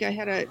Costa Rica. I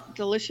had a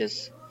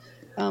delicious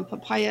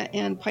papaya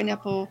and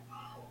pineapple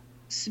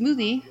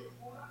smoothie.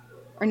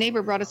 Our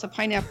neighbor brought us a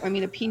pineapple. I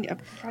mean,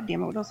 God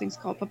damn it, what are those things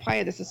called?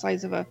 Papaya that's the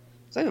size of a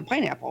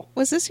pineapple.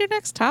 Was this your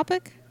next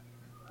topic?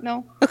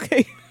 No,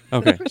 Okay.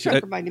 Okay. the fruit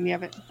truck reminded me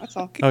of it. That's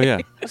all. Oh yeah.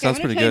 Okay, Sounds I'm gonna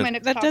pretty tell you good. my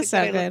next That topic does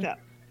sound that I looked good. up.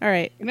 All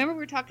right. Remember we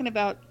were talking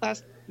about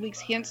last week's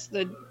hints?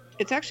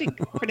 It's actually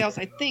pronounced,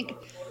 I think,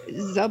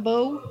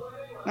 Zabo,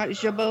 not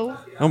Jabo.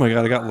 Oh my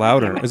god, it got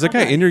louder. Is that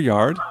guy in your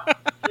yard?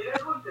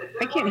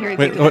 I can't hear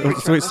Wait, anything.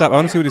 so wait, stop. I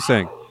want to see what he's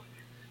saying.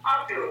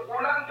 Apio,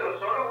 culantro,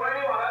 solo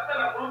puede bajarte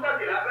las frutas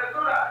y las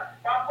verduras.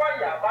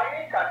 Papaya,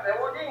 vainilla,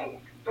 cebollín,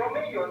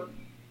 tomillo,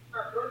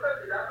 las frutas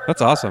y las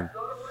That's awesome.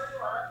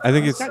 I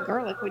think He's it's got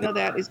garlic. We know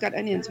that. He's got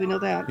onions. We know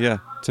that. yeah,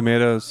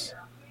 tomatoes,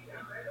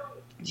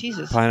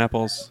 Jesus.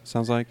 pineapples.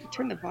 Sounds like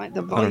Turn the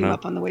volume know.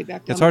 up on the way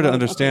back down. it's hard the to road.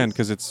 understand Okay.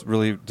 because it's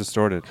really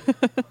distorted.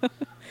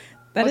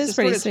 That Well, is it's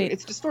pretty distorted- sweet.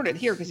 It's distorted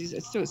here because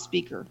it's through a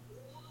speaker.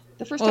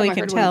 The first Well, time you I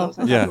can heard tell. one of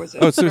those, I Yeah. thought it was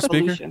Oh, it's through a speaker?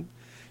 revolution.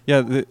 Yeah,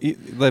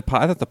 I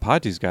thought the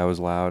Padres guy was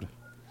loud.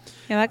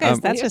 Yeah, that guy's, Um,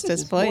 that's Yes, just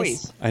it's his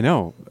voice. I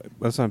know.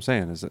 That's what I'm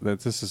saying. Is that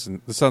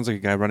this sounds like a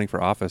guy running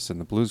for office in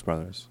the Blues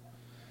Brothers.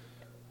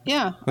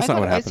 Yeah, That's I not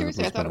what thought, happened in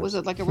seriously, I Blues thought it was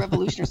like a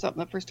revolution or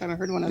something. The first time I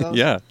heard one of those.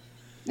 Yeah,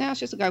 No, it's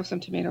just a guy with some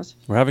tomatoes.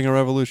 we're having a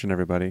revolution,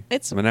 everybody.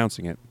 It's- I'm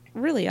announcing it.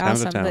 Really Town to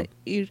awesome town. that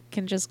you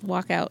can just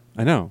walk out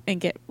I know.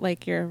 and get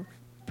like your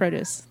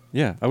produce.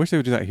 Yeah, I wish they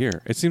would do that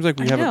here. It seems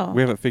like I know.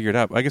 we have it figured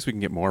out. I guess we can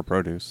get more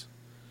produce.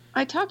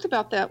 I talked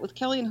about that with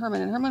Kelly and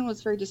Herman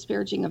was very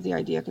disparaging of the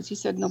idea because he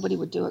said nobody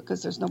would do it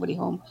because there's nobody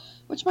home,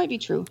 which might be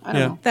true. I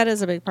don't Yeah. know. That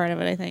is a big part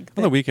of it, I think.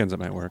 On the weekends, it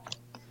might work.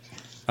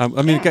 I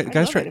mean, Yeah, I'd guys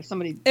love try. it if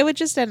somebody. It would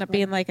just end up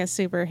being like a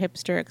super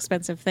hipster,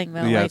 expensive thing,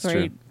 though, Yeah, like that's where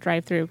true. you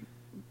drive through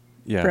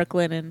Yeah,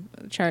 Brooklyn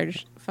and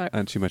charge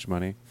and too much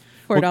money.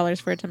 $4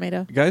 for a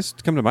tomato. Guys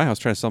come to my house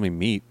trying to sell me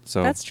meat,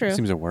 so That's true. It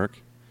seems to work.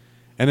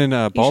 And in You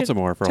should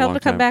Baltimore for a tell long them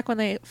to come time. back when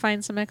they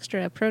find some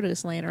extra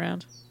produce laying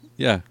around.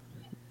 Yeah,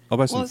 I'll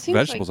buy some Well, it seems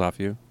vegetables like- off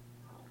you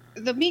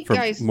The meat for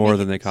guys more make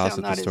than it they cost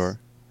sound at the not store.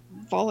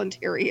 as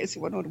voluntary as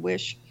one would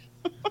wish.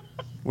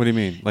 What do you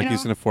mean? Like You he's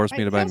know, going to force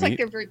me it to buy sounds like meat?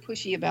 they're very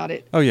pushy about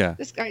it. Oh yeah,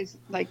 This guy's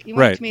like, you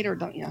want Right. a tomato or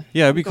don't you?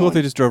 yeah. It'd be I'm cool if they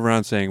going. just drove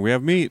around saying we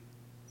have meat.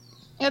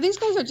 Yeah, these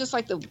guys are just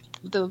like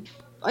the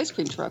ice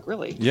cream truck,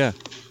 really. Yeah.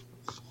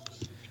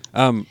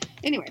 Anyway,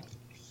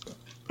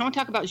 I want to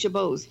talk about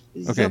jabots.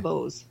 Okay.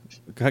 Zabos.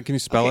 Can you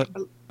spell Okay.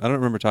 it? I don't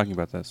remember talking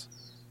about this.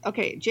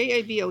 Okay,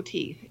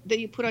 Javot. That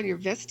you put on your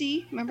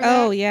vestie. Remember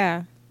Oh, that?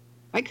 yeah.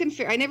 I couldn't.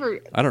 I never.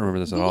 I don't remember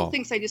this at Google all.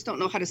 thinks I just don't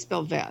know how to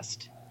spell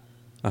vest,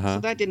 Uh so huh.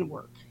 that didn't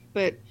work.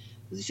 But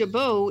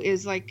jabot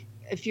is like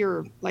if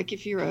you're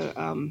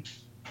a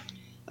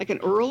like an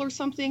earl or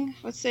something,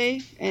 let's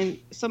say, and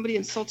somebody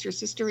insults your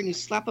sister and you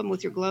slap them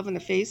with your glove in the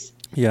face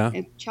Yeah.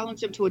 and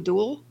challenge them to a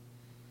duel.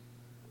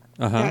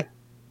 Uh huh.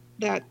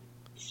 That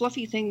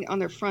fluffy thing on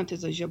their front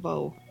is a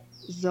jabot.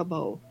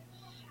 Zabot.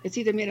 It's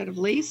either made out of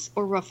lace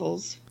or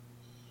ruffles.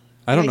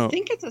 I don't And know. I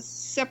think it's a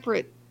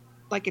separate,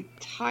 like a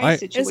tie I-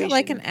 situation. Is it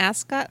like an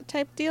ascot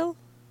type deal?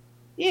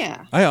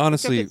 Yeah. I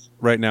honestly, it's-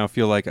 right now,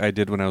 feel like I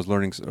did when I was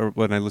learning, or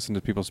when I listened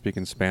to people speak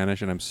in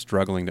Spanish, and I'm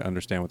struggling to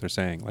understand what they're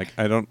saying. Like,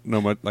 I don't know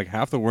what, like,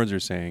 half the words you're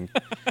saying.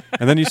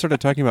 And then you started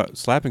talking about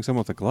slapping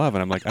someone with a glove,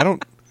 and I'm like, I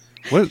don't,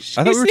 what? I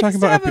thought we were seems talking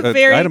to about have a an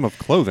very- item of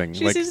clothing.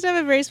 She Like, seems to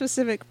have a very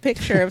specific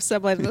picture of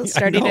someone I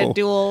starting know. a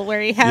duel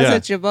where he has Yeah. a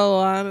jabot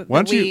on Why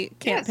that don't you- we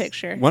can't Yes.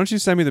 picture. why don't you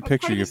send me the part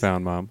picture of you this-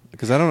 found, Mom?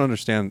 Because I don't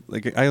understand.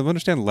 Like, I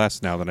understand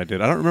less now than I did.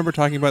 I don't remember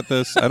talking about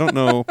this. I don't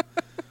know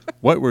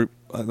what we're,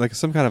 like,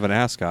 some kind of an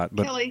ascot,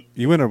 but Kelly.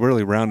 you went a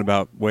really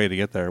roundabout way to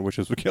get there, which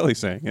is what Kelly's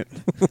saying it.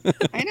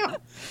 I know.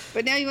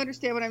 But now you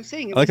understand what I'm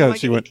saying. It I like was how like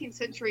she an went- 18th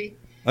century.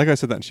 Like I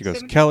said that, and she goes,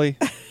 17 Kelly.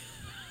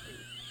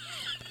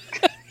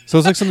 So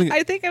it's like something.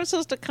 I think I'm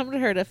supposed to come to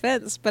her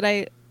defense, but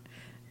I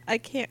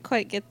can't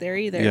quite get there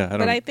either. Yeah, I but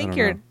don't- I I think don't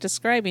you're know.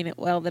 describing it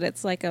well. That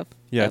it's like a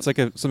Yeah, it's like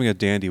something a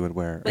dandy would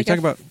wear. Are you like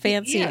talking a about?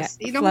 fancy Yes.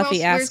 You know who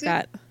fluffy else wears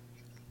ascot.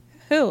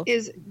 Who?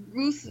 Is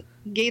Ruth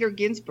Gator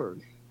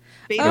Ginsburg.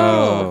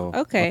 Oh,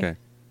 okay.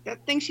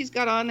 That thing she's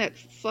got on, that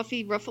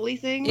fluffy, ruffly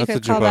thing. You That's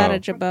could a call that a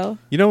jabot. jabot.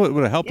 You know what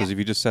would have helped Yeah. is if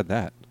you just said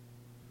that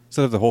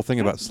instead of the whole thing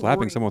about That's slapping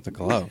boring. someone with a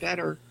glove.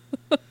 Better.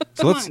 So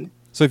Come let's. on.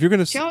 So if you're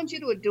gonna Challenge you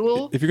to a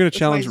duel. if you're gonna with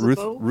challenge my Ruth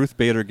Zabot. Ruth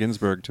Bader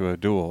Ginsburg to a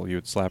duel, you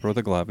would slap her with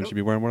a glove, and Nope. she'd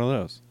be wearing one of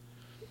those,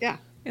 Yeah.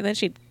 And then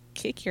she'd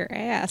kick your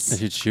ass. and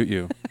she'd shoot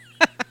you.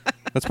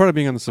 That's part of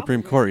being on the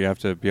Supreme Court. You have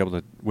to be able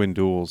to win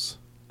duels.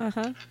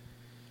 Uh-huh.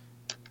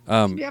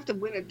 You have to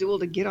win a duel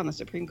to get on the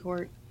Supreme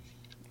Court.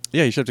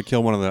 Yeah, you should have to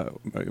kill one of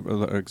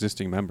the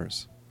existing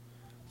members.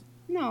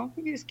 No,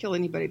 you can just kill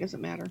anybody. It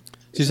doesn't matter.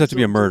 You just have to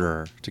be a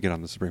murderer to get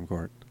on the Supreme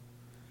Court.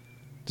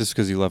 Just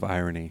because you love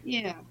irony.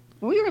 Yeah.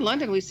 When we were in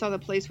London, we saw the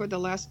place where the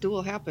last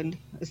duel happened,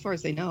 as far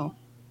as they know.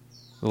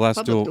 The last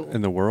Public duel duel.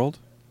 in the world?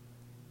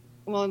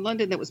 Well, in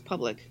London, that was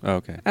public. Oh,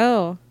 okay.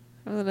 Oh,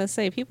 I was gonna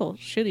say people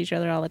shoot each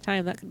other all the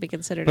time. That could be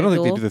considered But I a don't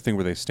think duel. they do the thing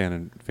where they stand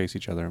and face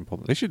each other and pull.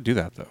 They should do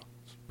that, though.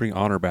 Bring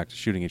honor back to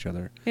shooting each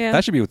other. Yeah.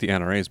 That should be what the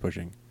NRA is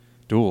pushing.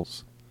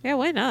 Duels. Yeah,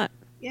 why not?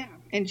 Yeah.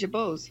 And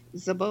jabots.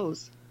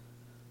 Zabos.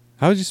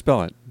 How did you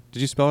spell it?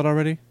 Did you spell it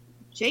already?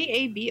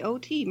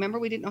 Jabot. Remember,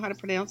 we didn't know how to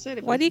pronounce it?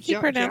 It Why was do you keep Ja-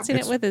 pronouncing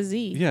It's- it with a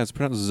Z? Yeah, it's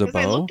pronounced Because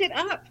I Zabo. looked it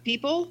up,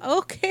 people.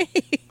 Okay.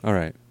 All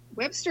right.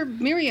 Webster,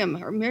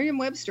 Merriam, or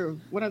Merriam-Webster,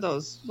 one of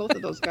those, both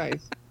of those guys.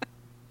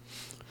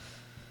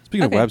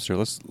 Speaking Okay. of Webster,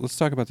 let's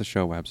talk about the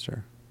show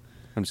Webster.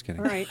 I'm just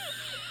kidding. All right.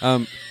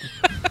 Um,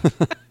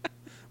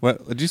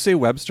 what did you say,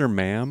 Webster,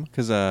 ma'am?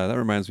 Because that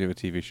reminds me of a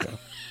TV show.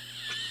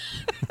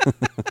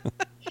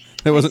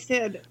 It wasn't. I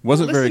said,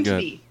 wasn't very listen to good.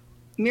 me.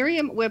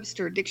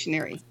 Merriam-Webster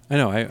dictionary I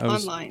know. I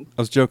was. online.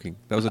 I was joking.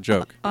 That was a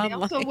joke. I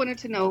also Online. wanted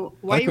to know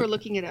why Like you were a-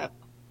 looking it up.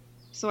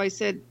 So I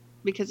said,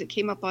 because it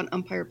came up on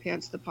Umpire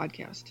Pants, the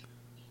podcast.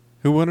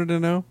 Who wanted to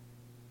know?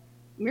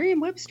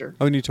 Merriam-Webster.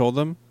 Oh, and you told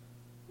them?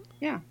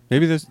 Yeah.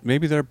 Maybe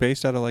they're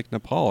based out of like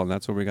Nepal, and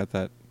that's where we got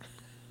that.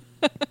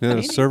 They had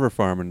a Maybe. server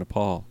farm in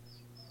Nepal,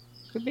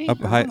 Could be.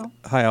 up I high don't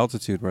know. high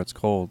altitude where it's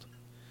cold.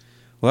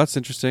 Well, that's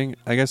interesting.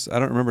 I guess I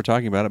don't remember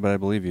talking about it, but I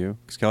believe you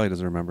because Kelly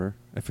doesn't remember.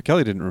 If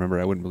Kelly didn't remember,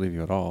 I wouldn't believe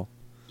you at all.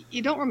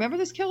 You don't remember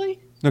this, Kelly?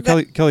 No,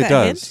 That- Kelly that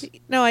does. hint?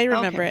 No, I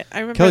remember Okay. it. I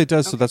remember. Kelly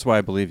does, so Okay. that's why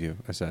I believe you.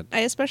 I said.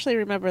 I especially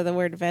remember the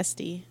word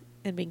vesty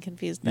and being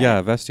confused. By Yeah,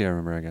 it. Vesti, I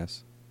remember. I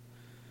guess.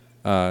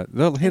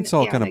 The hints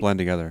all yeah, kind of like- blend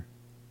together.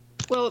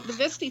 Well, the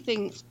vesty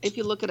thing, if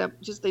you look it up,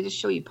 they just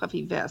show you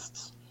puffy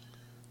vests.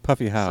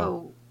 Puffy how?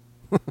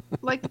 So,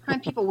 like the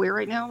kind people wear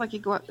right now, like you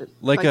go out,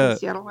 Like in a-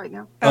 Seattle right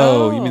now.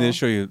 Oh, you mean Oh. they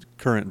show you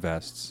current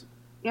vests?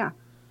 Yeah.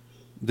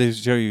 They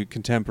show you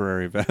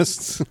contemporary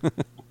vests.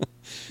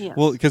 Yes.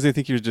 Well, because they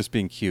think you're just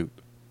being cute,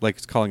 like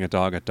it's calling a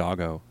dog a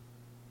doggo.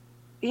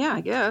 yeah,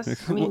 I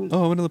guess. I mean,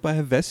 oh, I'm gonna buy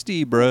a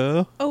vestie,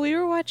 bro. Oh, we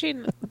were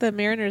watching the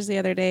Mariners the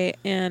other day,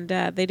 and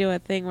they do a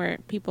thing where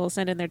people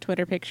send in their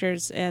Twitter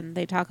pictures and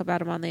they talk about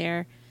them on the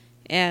air.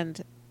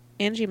 And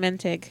Angie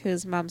Mentig,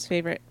 who's Mom's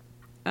favorite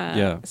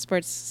Yeah.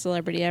 sports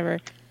celebrity ever,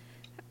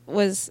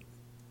 was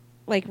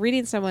like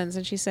reading someone's,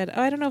 and she said,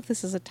 "Oh, I don't know if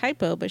this is a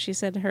typo, but she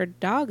said her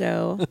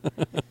doggo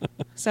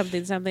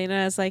something something." And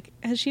I was like,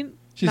 "Has she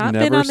She's not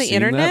never been on the seen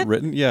internet?" that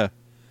written. Yeah.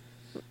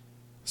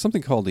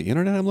 Something called the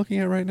internet. I'm looking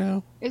at right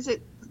now. is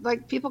it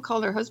like people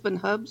call their husband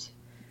hubs?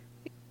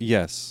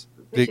 Yes.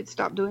 They should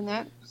stop doing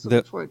that. So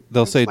They, before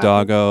they'll I say slap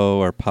them. doggo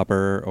or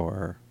pupper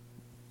or,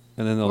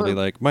 and then they'll be Or-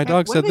 like, "My and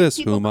dog what said do this,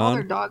 people call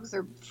their Human." dogs?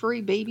 They're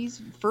furry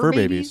babies. Fur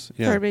babies.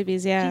 Yeah. Fur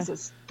babies, yeah.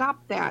 Jesus, stop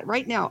that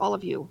right now, all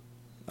of you.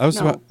 I was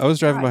No. I was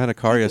driving God, behind a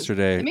car Jesus.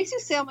 yesterday. It makes you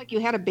sound like you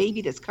had a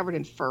baby that's covered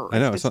in fur. I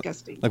know. It's It's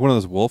disgusting. like one of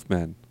those wolf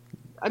men.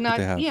 Not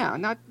they have. yeah,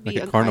 not Like be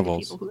at unkind to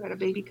carnivals. people who had a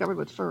baby covered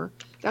with fur.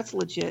 That's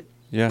legit.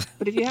 Yeah.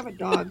 But if you have a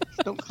dog,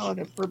 don't call it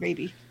a fur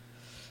baby.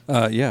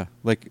 Yeah.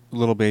 Like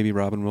little baby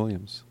Robin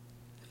Williams.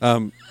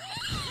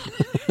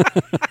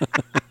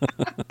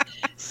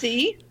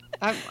 See,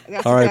 that's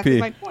exactly R.I.P.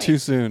 my point. Too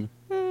soon.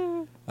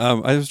 I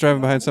was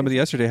driving behind somebody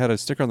yesterday had a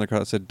sticker on their car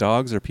that said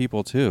 "Dogs are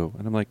people too,"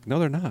 and I'm like, "No,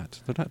 they're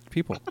not. They're not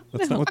people.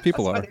 That's not what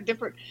people That's why are." they're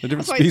different. They're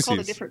different That's why it's called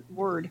a species. different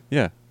word.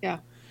 Yeah. Yeah.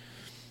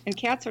 And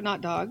cats are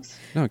not dogs.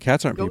 No,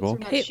 cats aren't Goats people. are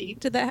not Hey,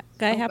 sheep. did that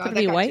guy Oh, happen God, to that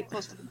be got too white?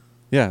 close to the-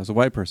 Yeah, it was a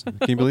white person.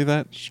 Can you believe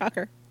that?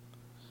 Shocker.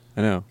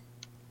 I know.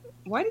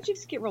 Why did you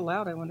just get real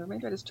loud? I wonder.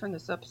 Maybe I just turned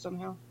this up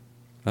somehow.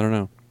 I don't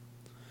know.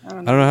 I don't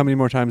I know. don't know how many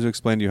more times to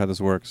explain to you how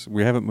this works.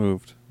 We haven't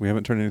moved. We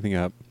haven't turned anything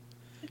up.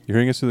 You're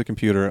hearing us through the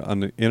computer on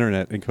the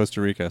internet in Costa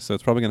Rica, so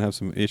it's probably going to have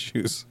some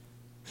issues.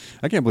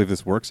 I can't believe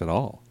this works at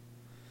all.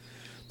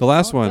 The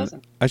last No, it one,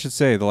 doesn't. I should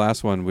say, the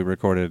last one we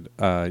recorded,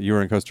 you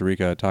were in Costa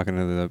Rica talking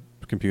to the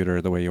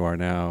computer the way you are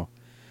now,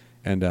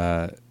 and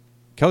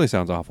Kelly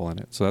sounds awful in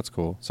it, so that's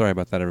cool. Sorry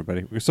about that,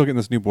 everybody. We're still getting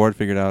this new board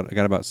figured out. I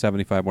got about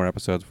 75 more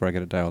episodes before I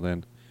get it dialed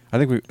in. I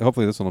think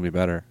hopefully this one will be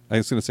better. I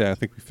was going to say I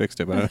think we fixed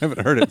it, but I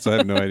haven't heard it, so I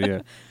have no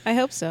idea. I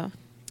hope so.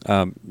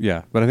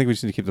 Yeah, but I think we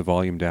just need to keep the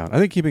volume down. I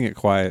think keeping it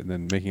quiet and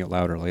then making it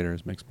louder later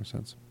makes more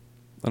sense.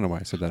 I don't know why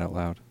I said that out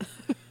loud.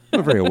 I'm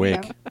not very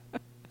awake. Yeah.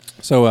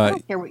 So, I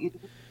don't care what you do.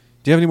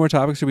 do you have any more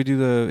topics? Should we do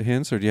the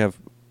hints, or do you have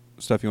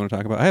stuff you want to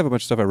talk about? I have a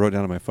bunch of stuff I wrote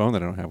down on my phone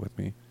that I don't have with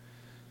me.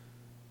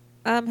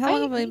 How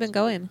long have we been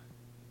going?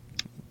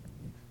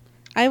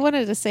 I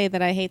wanted to say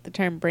that I hate the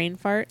term brain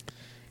fart,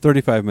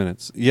 35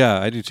 minutes. Yeah,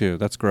 I do too.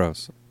 That's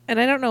gross. and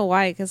I don't know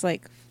why, because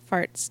like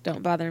farts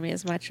don't bother me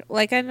as much.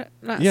 Like I'm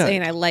not Yeah.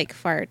 saying I like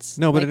farts.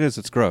 No, but Like, it is.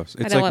 It's gross.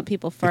 It's I don't like, want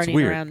people it's farting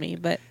weird. around me,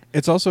 but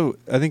It's also,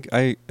 I think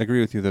I agree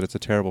with you that it's a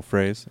terrible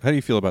phrase. How do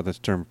you feel about this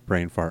term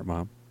brain fart,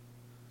 Mom?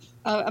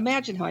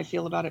 Imagine how I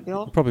feel about it,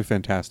 Bill. Probably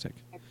fantastic.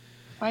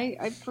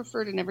 I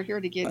prefer to never hear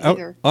it again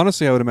either.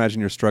 Honestly, I would imagine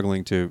you're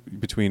struggling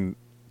between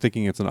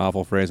thinking it's an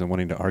awful phrase and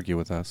wanting to argue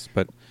with us.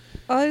 But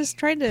I was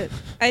trying to.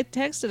 I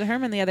texted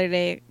Herman the other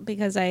day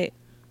because I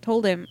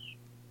told him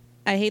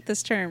I hate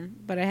this term,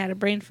 but I had a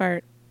brain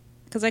fart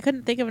because I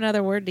couldn't think of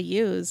another word to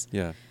use.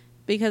 yeah,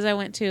 Because I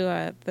went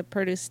to the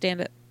produce stand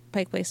at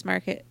Pike Place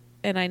Market,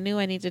 and I knew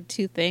I needed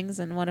two things,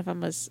 and one of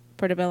them was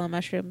portobello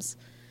mushrooms,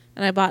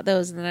 and I bought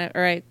those, and then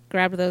I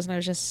grabbed those, and I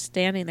was just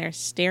standing there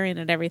staring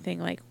at everything,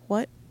 like,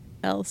 what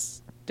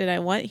else did I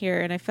want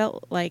here? And I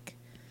felt like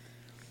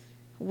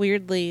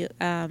weirdly,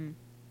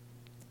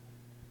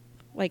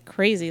 like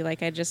crazy,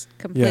 like I just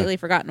completely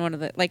forgotten one of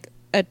the like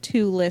a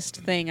to-list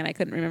thing, and I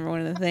couldn't remember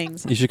one of the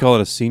things. you should call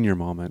it a senior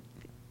moment.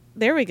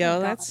 There we go. Oh,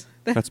 God. That's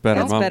That's better.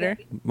 That's Mom, better.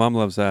 Mom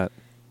loves that.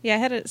 Yeah, I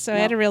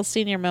had a real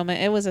senior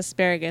moment. It was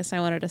asparagus. I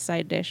wanted a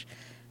side dish.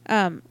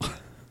 I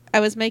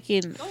was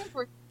making. As long as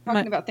we're My-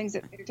 talking about things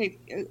that irritate.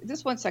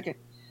 Just 1 second.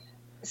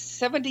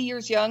 70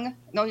 years young?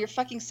 No, you're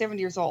fucking 70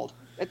 years old.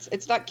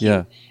 It's not cute.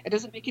 Yeah. It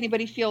doesn't make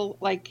anybody feel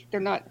like they're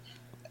not.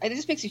 It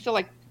just makes you feel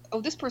like,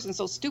 oh, this person's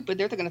so stupid.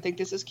 They're going to think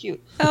this is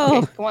cute. Oh,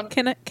 Okay, go on.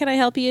 can I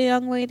help you,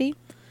 young lady?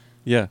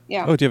 Yeah.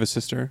 Yeah. Oh, do you have a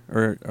sister,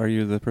 or are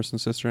you the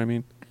person's sister? I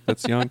mean,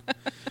 that's young.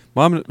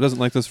 Mom doesn't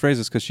like those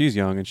phrases because she's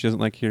young, and she doesn't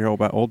like to hear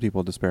about old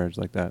people disparaged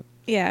like that.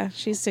 Yeah,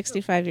 she's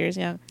 65 years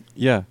young,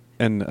 Yeah,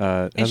 and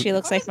and she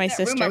looks If I like was my in that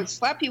room, I sister. would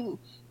slap you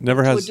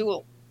never to a has.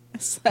 duel.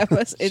 Slap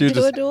us She would into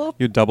a just- duel.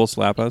 You double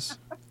slap us.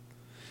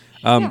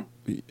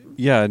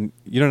 Yeah, and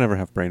you don't ever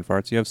have brain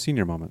farts. You have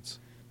senior moments.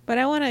 But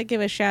I want to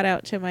give a shout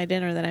out to my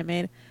dinner that I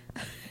made.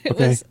 It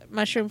Okay. was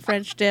mushroom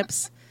French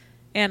dips,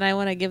 and I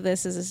want to give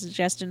this as a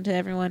suggestion to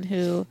everyone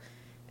who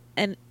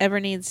ever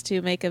needs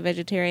to make a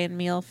vegetarian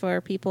meal for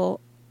people,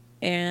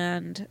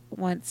 and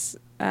wants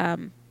as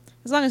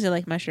long as you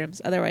like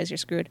mushrooms, otherwise you're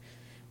screwed.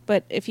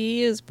 But if you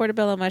use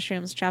portobello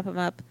mushrooms, chop them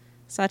up,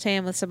 saute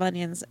them with some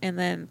onions, and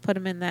then put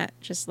them in that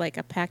just like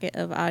a packet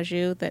of au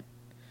jus that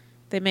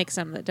they make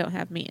some that don't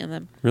have meat in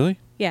them. Really?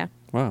 Yeah,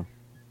 Wow.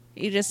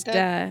 you just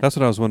That's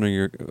what I was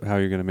wondering. How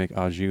you're going to make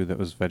au jus that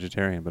was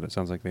vegetarian, but it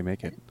sounds like they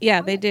make it.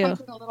 yeah, they do.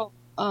 Comes in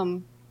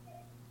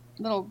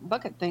a little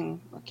bucket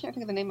thing. I can't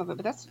think of the name of it,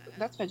 but that's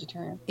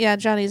vegetarian. Yeah,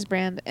 Johnny's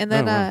brand. And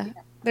then Oh, wow.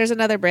 there's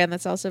another brand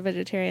that's also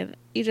vegetarian.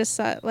 You just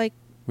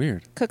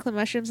Weird. cook the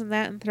mushrooms in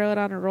that and throw it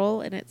on a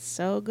roll, and it's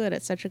so good.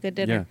 It's such a good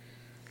dinner.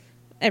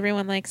 Yeah.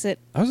 Everyone likes it.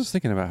 I was just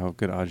thinking about how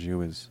good au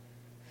jus is.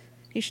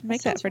 You should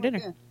make that sounds for really dinner.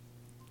 good. I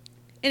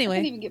can't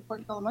Anyway, even get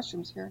portobello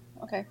mushrooms here.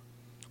 Okay,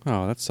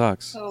 Oh, that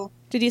sucks. so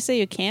did you say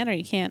you can or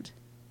you can't?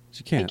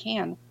 You I can't.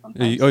 can.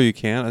 Oh, you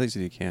can? I think you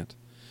said you can't.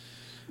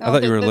 No, I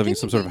thought you the- were the living thing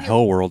some you sort do of here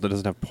hell world that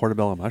doesn't have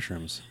portobello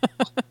mushrooms.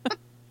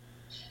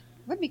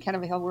 would be kind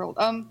of a hell world.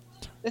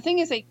 The thing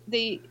is,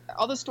 they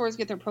all the stores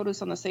get their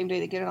produce on the same day.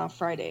 They get it on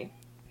Friday.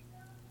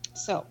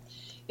 So,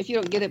 if you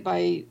don't get it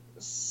by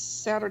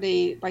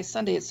Saturday, by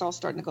Sunday, it's all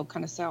starting to go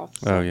kind of south.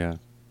 So Oh, yeah.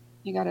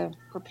 you got to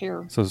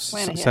prepare. So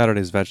plan ahead,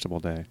 Saturday's vegetable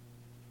day.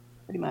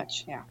 pretty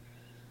much. Yeah,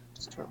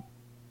 it's true.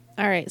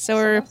 All right, so So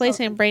we're that's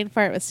replacing okay. brain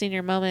fart with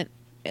senior moment.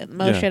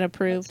 Motion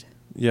approved.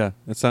 Yeah,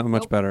 it's not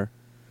much Nope. better.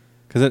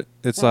 Because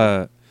it's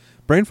No.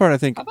 brain fart, I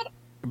think, How about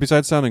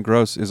besides sounding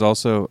gross, is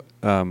also,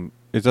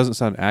 it doesn't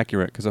sound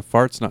accurate because a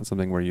fart's not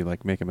something where you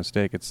like make a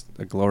mistake. It's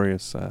a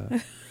glorious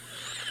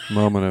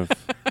moment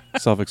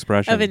of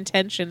self-expression. Of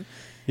intention.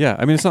 Yeah,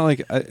 I mean, it's not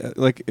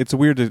like it's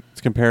weird to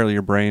compare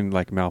your brain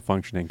like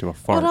malfunctioning to a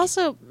fart. Well, it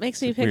also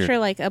makes me It's weird. picture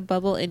like a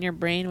bubble in your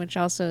brain, which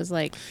also is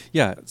like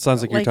yeah, it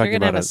sounds like you're talking gonna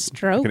about have a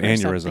stroke like an or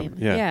aneurysm. something.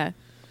 Yeah, Yeah.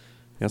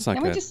 that's not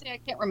Can good. we just say I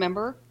can't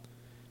remember?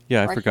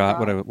 Yeah, or I I forgot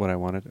forgot. what I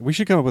wanted. We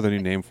should come up with a new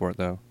name for it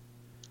though.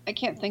 I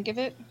can't think of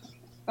it.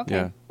 Okay,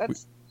 Yeah.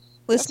 that's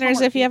Listeners,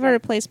 homework if you have a feedback.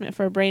 replacement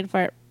for a brain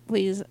fart,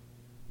 please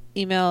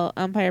email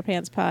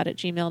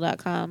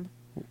umpirepantspod@gmail.com.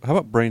 How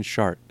about brain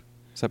shart?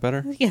 Is that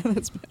better? Yeah,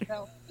 that's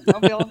better. No,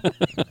 Bill.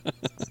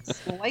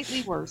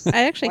 Slightly worse.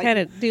 I actually Slightly- kind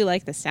of do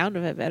like the sound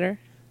of it better.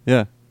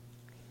 Yeah.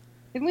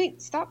 Can we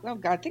stop? Oh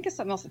God, think of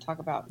something else to talk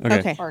about. Okay.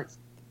 Okay. Farts.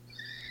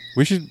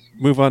 We should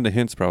move on to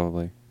hints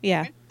probably.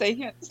 Yeah. Say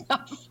hints,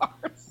 not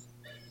farts.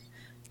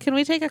 Can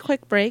we take a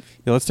quick break?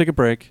 Yeah, let's take a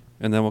break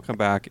and then we'll come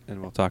back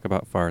and we'll talk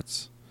about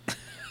farts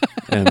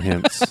and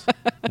hints.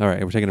 All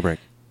right, we're taking a break.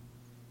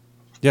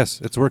 Yes,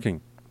 it's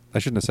working. I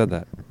shouldn't have said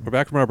that. We're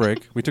back from our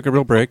break. We took a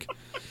real break.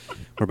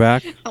 We're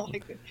back. I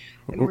like it.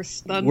 And we're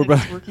stunned We're that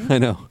back. it's working. I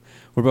know.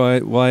 We're by,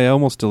 well, I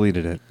almost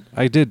deleted it.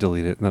 I did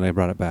delete it and then I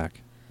brought it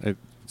back. It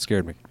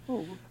scared me.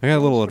 Oh, I got a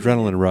little that's what I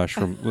adrenaline did. rush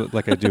from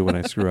like I do when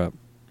I screw up,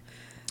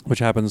 which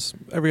happens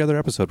every other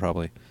episode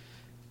probably.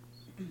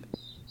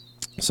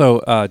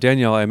 So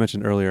Danielle, I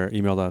mentioned earlier,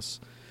 emailed us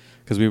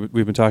because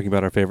we've been talking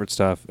about our favorite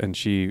stuff, and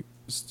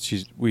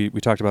we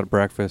talked about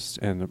breakfast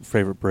and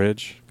favorite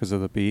bridge because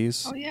of the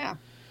bees. Oh yeah.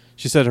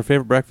 She said her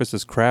favorite breakfast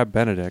is crab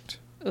Benedict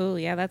Oh,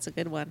 yeah, that's a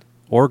good one.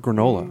 or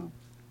granola.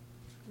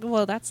 Mm.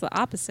 Well, that's the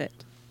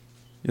opposite.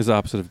 Is the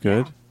opposite of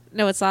good. Yeah.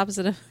 No, it's the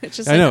opposite of. It's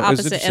just I like know, the it's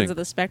opposite interesting. ends of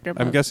the spectrum.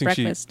 I'm of guessing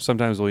breakfast. she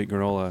sometimes will eat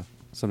granola.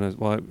 Sometimes,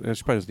 well,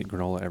 she probably doesn't eat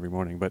granola every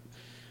morning, but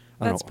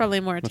I don't That's know. probably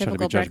more a I'm not trying to be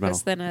typical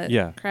breakfast judgmental. than a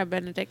Yeah. crab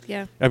Benedict.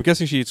 Yeah. I'm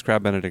guessing she eats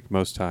crab Benedict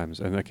most times,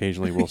 and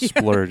occasionally will Yeah.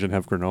 splurge and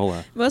have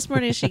granola. Most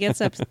mornings she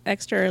gets up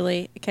extra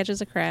early,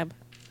 catches a crab.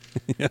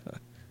 Yeah.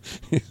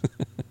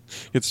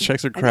 It's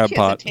checks her I think crab she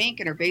pot. has a tank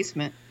in her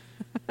basement.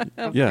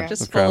 of Yeah, crabs.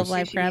 Just of full crabs. of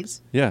live She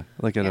crabs. Yeah,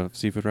 like at Yeah. a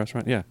seafood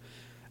restaurant. Yeah,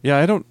 yeah.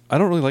 I don't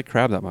really like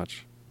crab that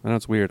much. I know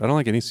it's weird. I don't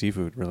like any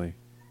seafood really.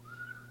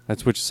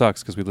 That's which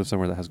sucks because we live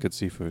somewhere that has good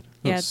seafood.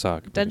 It Yeah, doesn't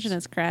suck. but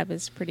Dungeness it's- crab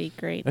is pretty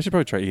great. I should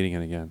probably try eating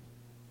it again.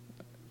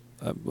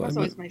 That's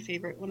always my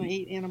favorite when I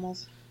eat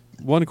animals.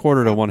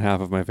 1/4 to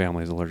 1/2 of my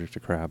family is allergic to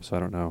crab, so I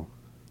don't know.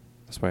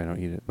 That's why I don't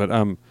eat it. But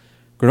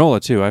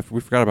granola too. We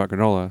forgot about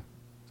granola.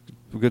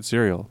 Good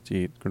cereal to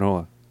eat.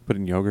 Granola. Put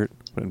in yogurt.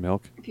 Put in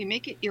milk. If you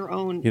make it your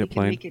own, Eat you it can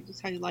plain. make it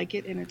just how you like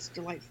it, and it's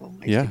delightful.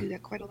 I Yeah. used to do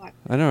that quite a lot.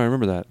 I know. I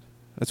remember that.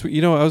 That's what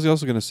you know. I was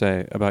also going to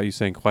say about you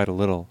saying quite a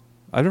little.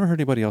 I've never heard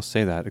anybody else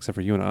say that except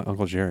for you and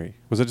Uncle Jerry.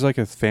 Was it just like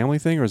a family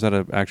thing, or is that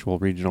an actual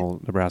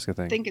regional Nebraska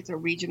thing? I think it's a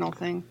regional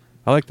thing.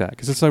 I like that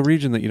because it's a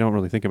region that you don't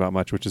really think about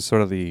much, which is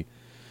sort of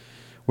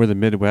where the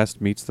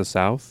Midwest meets the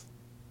South.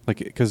 Like,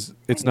 because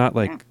it's not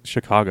like Yeah.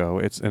 Chicago,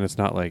 it's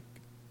not like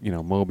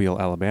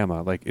Mobile,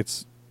 Alabama. Like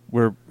it's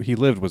where he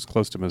lived was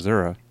close to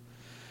Missouri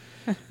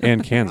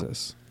and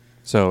Kansas,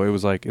 so it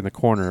was like in the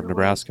corner of Sure was.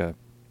 Nebraska.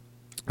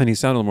 And he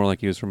sounded more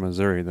like he was from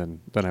Missouri than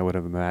I would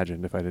have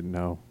imagined if I didn't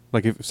know.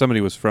 Like if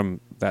somebody was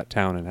from that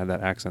town and had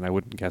that accent, I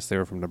wouldn't guess they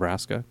were from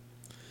Nebraska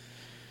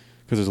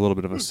because there's a little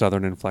bit of a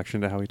southern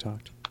inflection to how he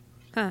talked.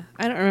 Huh.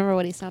 I don't remember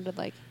what he sounded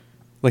like.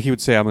 Like he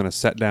would say, "I'm going to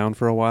set down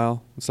for a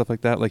while" and stuff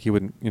like that. Like he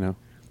wouldn't,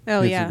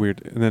 Oh, it's yeah.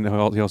 weird. And then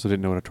he also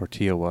didn't know what a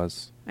tortilla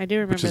was, I do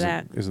which remember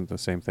that. isn't the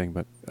same thing.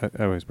 But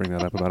I always bring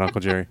that up about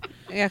Uncle Jerry.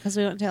 Yeah, because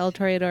we went to El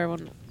Toreador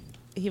when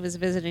he was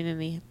visiting,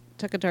 and he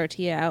took a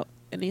tortilla out,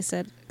 and he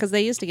said, because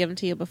they used to give them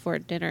to you before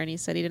dinner, and he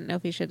said he didn't know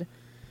if he should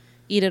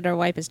eat it or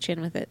wipe his chin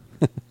with it,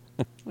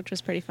 which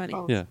was pretty funny.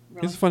 Oh. Yeah,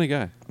 Really? he's a funny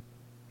guy.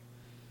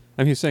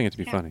 I mean, he's saying it to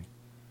be Yeah. funny.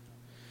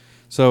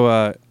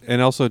 So,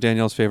 and also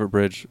Danielle's favorite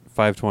bridge,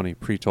 520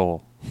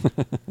 pre-toll,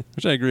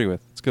 which I agree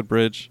with. It's a good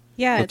bridge.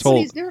 Yeah, The it's toll-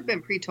 He's never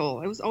been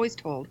pre-told. I was always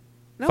told.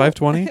 no,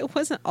 520? It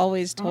wasn't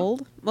always Huh?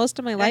 told. Most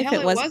of my The life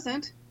hell it was.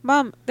 wasn't.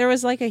 Mom, there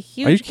was like a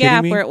you huge kidding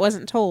gap me? where it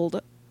wasn't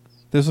told.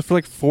 There's for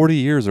like 40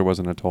 years there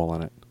wasn't a toll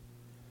on it.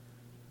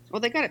 Well,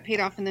 they got it paid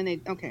off, and then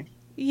they. Okay.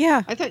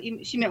 Yeah. I thought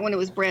she meant when it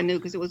was brand new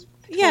because it was.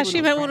 Yeah, told she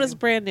it meant when it was new.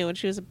 brand new, when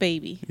she was a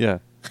baby. Yeah,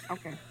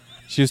 Okay.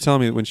 she was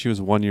telling me that when she was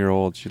 1 year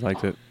old, she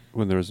liked it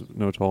when there was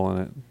no toll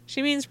on it.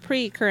 She means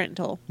pre-current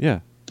toll. Yeah.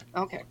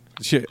 Okay.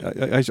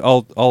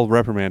 I'll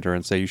reprimand her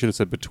and say you should have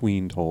said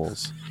between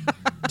tolls.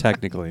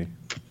 Technically,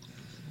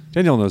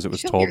 Danielle knows it was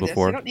She'll told hear this.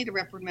 before. I don't need to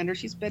reprimand her.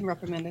 She's been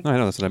reprimanded. No, I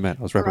know that's what I meant.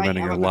 I was Or I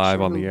reprimanding am, her I'm not live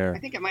sure on the who. air. I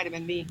think it might have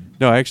been me.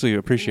 No, I actually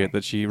appreciate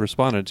that she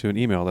responded to an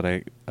email that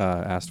I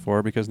asked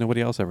for because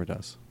nobody else ever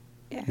does.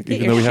 Yeah, Even get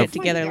though your we shit have-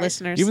 together, Even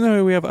listeners. Even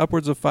though we have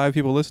upwards of 5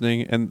 people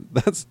listening, and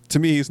that's to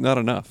me is not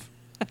enough.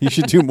 You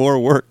should do more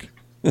work.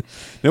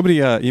 Nobody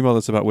emailed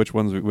us about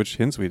which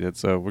hints we did,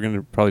 so we're going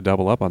to probably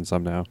double up on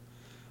some now.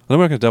 Well,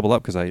 we're not going to double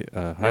up because I no, we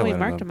highlighted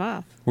marked them. them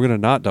off. We're going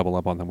to not double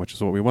up on them, which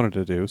is what we wanted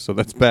to do, so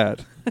that's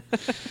bad.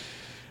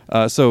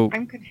 So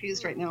I'm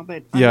confused right now,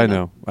 but Yeah, I I'm gonna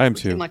know. I am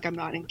pretend too. Like I'm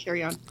not, and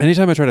carry on.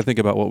 anytime I try to think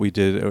about what we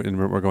did and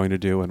what we're going to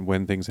do and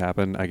when things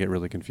happen, I get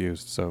really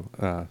confused.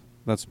 So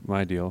that's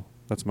my deal.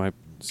 That's my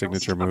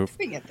signature Stop move.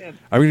 doing it then.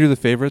 Are we going to do the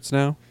favorites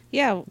now?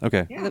 Yeah.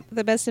 Okay. Yeah.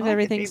 The best of I like the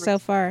everything so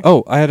favorites. far.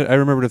 Oh, I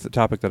remembered the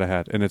topic that I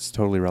had, and it's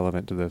totally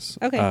relevant to this.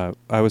 Okay.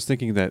 I was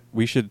thinking that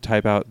we should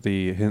type out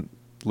the hint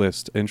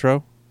list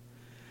intro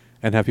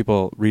and have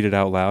people read it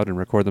out loud and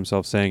record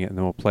themselves saying it, and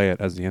then we'll play it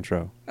as the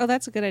intro, Oh,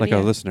 that's a good like idea.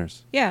 our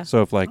listeners. Yeah.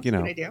 So if, like, That's you a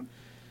know, good idea.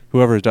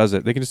 whoever does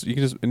it, you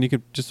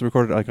can just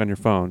record it like on your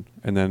phone,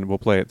 and then we'll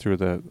play it through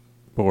the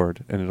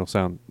board, and it'll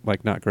sound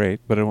like not great,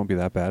 but it won't be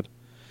that bad.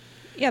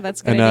 Yeah,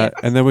 that's a good And idea.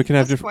 and then we can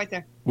have That's different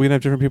quite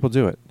there. people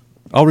do it.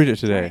 I'll read it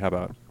today. Right. How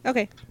about?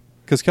 Okay.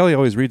 Because Kelly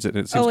always reads it, and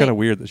it seems Oh, kind of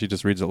wait. weird that she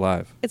just reads it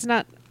live. It's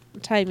not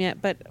time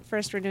yet, but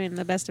first we're doing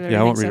the best of everything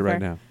Yeah, I won't read so it right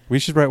far. now. We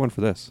should write one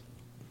for this.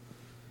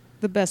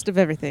 The best of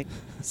everything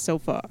so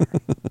far.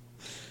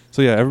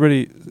 So yeah,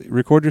 everybody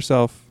record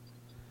yourself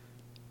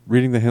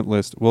reading the hint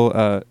list. We'll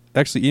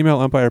actually email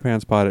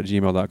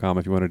umpirepantspod@gmail.com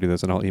if you want to do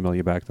this, and I'll email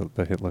you back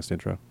the hint list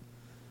intro.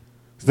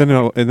 'Cause then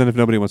and then if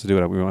nobody wants to do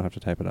it, we won't have to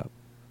type it up.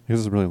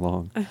 Because it's really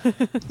long.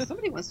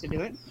 Somebody wants to do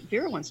it.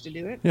 Vera wants to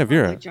do it. Yeah,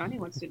 Vera. Like Johnny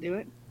wants to do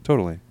it.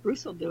 Totally.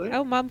 Bruce will do it.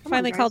 Oh, Mom Come on,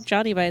 finally guys. called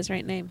Johnny by his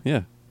right name.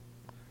 Yeah.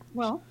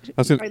 Well, I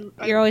was gonna-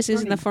 You're always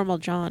using the learning. formal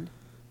John.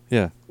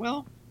 Yeah.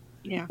 Well,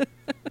 yeah.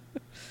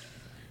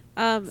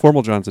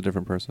 Formal John's a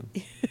different person.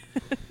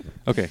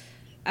 Okay.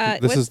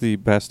 This what's- is the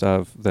best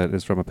of that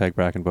is from a Peg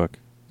Bracken book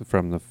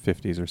from the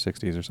 50s or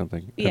 60s or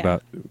something Yeah.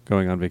 about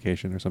going on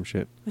vacation or some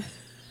shit.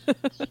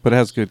 But it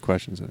has good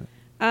questions in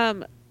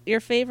it. Your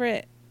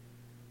favorite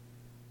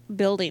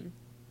building.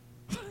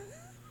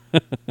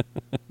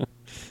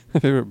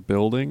 Favorite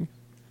building?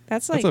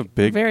 That's like That's a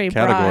big very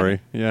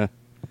category. Yeah.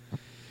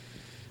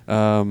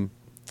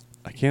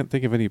 I can't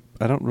think of any.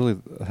 I don't really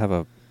have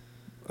a.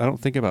 I don't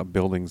think about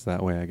buildings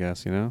that way. I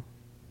guess you know.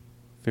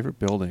 Favorite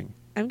building.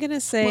 Broad. I'm gonna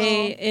say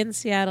Well- in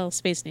Seattle,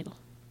 Space Needle.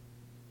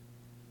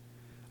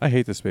 I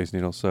hate the Space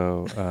Needle.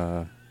 So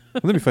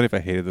wouldn't it be funny if I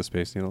hated the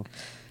Space Needle?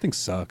 Thing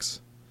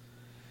sucks.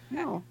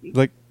 No.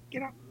 Like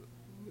Get up.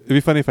 it'd be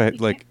funny if I You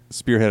had like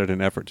spearheaded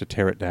an effort to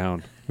tear it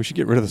down. We should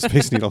get rid of the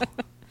Space Needle.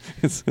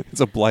 It's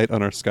a blight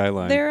on our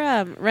skyline.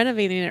 They're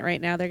renovating it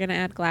right now. They're gonna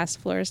add glass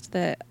floors to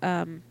the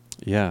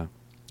Yeah.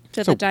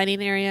 to It's the a-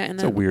 dining area and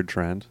It's a then weird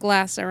trend.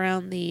 glass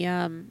around the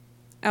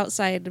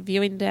outside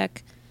viewing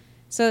deck.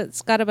 So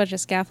it's got a bunch of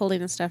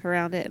scaffolding and stuff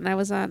around it. And I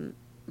was on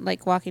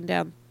like walking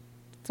down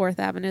 4th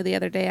Avenue the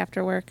other day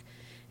after work,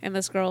 and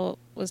this girl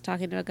was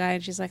talking to a guy,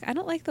 and she's like, "I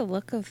don't like the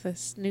look of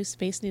this new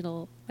Space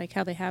Needle, like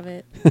how they have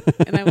it."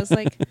 And I was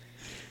like,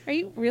 "Are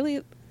you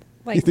really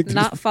like think they're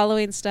not just-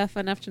 following stuff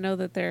enough to know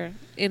that they're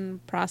in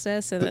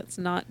process and it's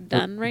not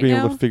done right Being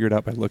now?" able to figure it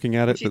out by looking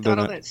at it. She that they're thought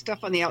all not- that stuff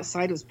on the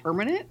outside was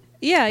permanent.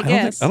 Yeah, I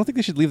guess. I don't think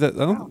they should leave that. I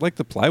don't Wow. like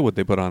the plywood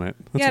they put on it.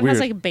 That's yeah, it weird. has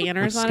like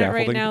banners on it right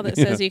scaffolding. now that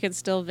Yeah. says you can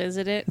still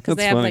visit it because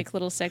they That's have funny. like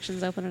little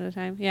sections open at a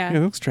time. Yeah, it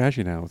looks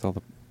trashy now with all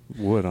the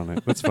wood on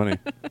it. That's funny.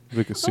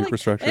 Like a Well,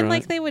 superstructure and on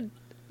like it. they would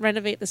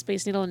renovate the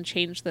Space Needle and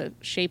change the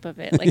shape of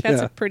it. Like that's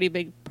Yeah. a pretty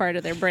big part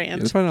of their Yeah,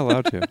 brand. they're probably not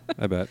allowed to.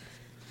 I bet.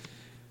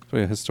 It's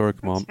probably a historic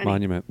That's funny.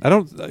 monument.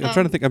 I'm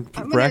trying to think. I'm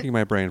I'm gonna- racking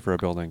my brain for a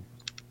building.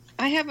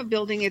 I have a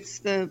building. It's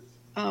the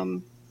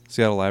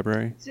Seattle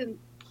Library. It's in,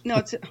 no,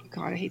 it's oh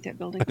God, I hate that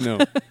building. I know.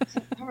 It's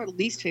one of our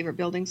least favorite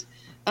buildings.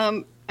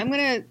 I'm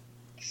gonna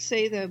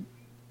say the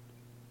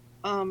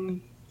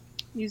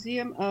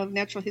Museum of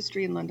Natural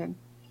History in London.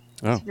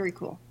 Oh, It's very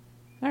cool.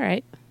 All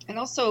right. And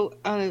also,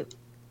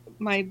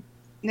 my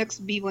next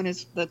B one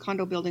is the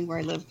condo building where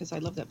I live because I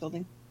love that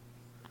building.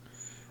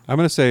 I'm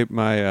gonna say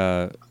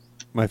my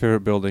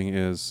favorite building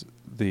is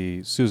the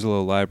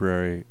Suzzallo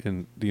Library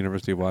in the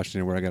University of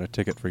Washington, where I got a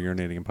ticket for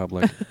urinating in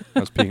public. I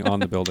was peeing on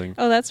the building.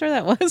 Oh, that's where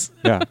that was.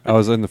 Yeah, I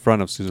was in the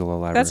front of Suzzallo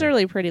Library. That's a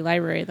really pretty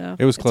library, though.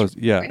 It was closed.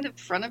 Yeah, In the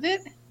front of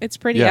it? It's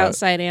pretty Yeah.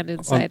 outside and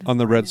inside. on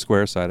the red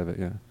square side of it.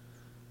 Yeah.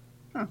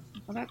 Huh.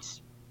 Well,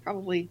 that's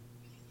probably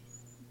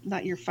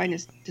not your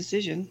finest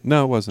decision.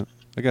 No, it wasn't.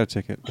 I got a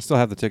ticket. I still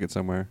have the ticket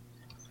somewhere.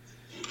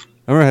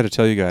 I remember I had to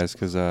tell you guys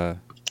because they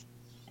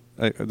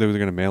were going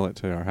to mail it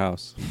to our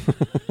house.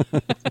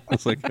 I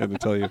was like, I had to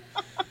tell you.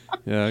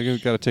 Yeah, I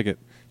got a ticket.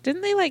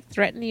 Didn't they like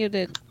threaten you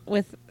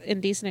with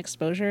indecent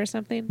exposure or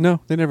something? No,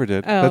 they never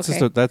did. Oh, That's okay.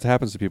 just that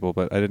happens to people,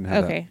 but I didn't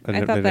have Okay. that.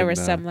 I thought there was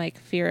didn't, some like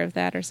fear of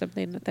that or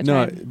something at the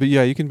No, time. but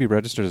yeah, you can be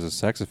registered as a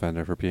sex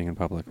offender for peeing in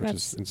public, which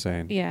is That's-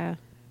 insane. Yeah.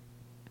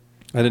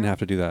 I didn't have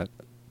to do that.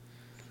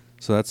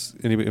 So that's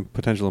any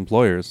potential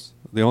employers.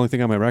 The only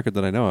thing on my record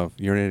that I know of,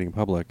 urinating in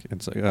public,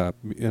 and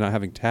not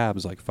having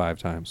tabs like 5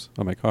 times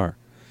on my car.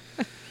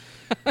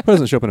 It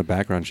doesn't show up in a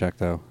background check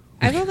though.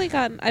 I've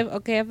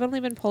only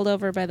been pulled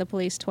over by the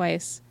police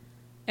twice,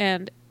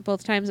 and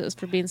both times it was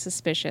for being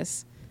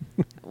suspicious.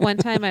 One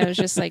time I was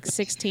just like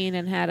 16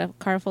 and had a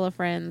car full of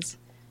friends,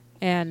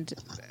 and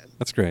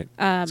That's great.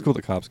 It's cool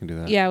that cops can do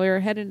that. yeah, we were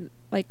heading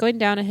like going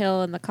down a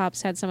hill, and the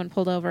cops had someone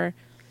pulled over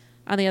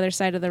on the other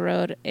side of the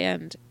road,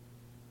 and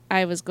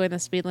I was going the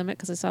speed limit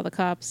because I saw the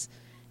cops,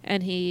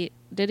 and he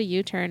did a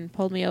U-turn,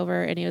 pulled me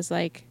over, and he was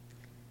like,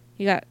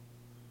 "You got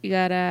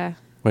Why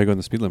are you going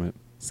the speed limit?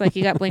 It's like,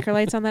 you got blinker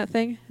lights on that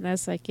thing?" And I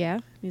was like, "Yeah."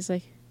 And he's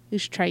like, "You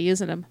should try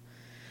using them."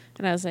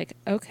 And I was like,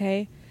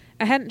 "Okay."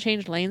 I hadn't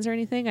changed lanes or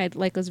anything. I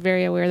was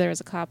very aware there was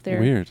a cop there.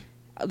 Weird.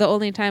 The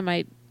only time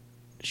I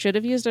should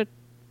have used a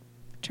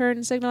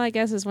turn signal, I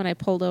guess, is when I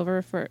pulled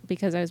over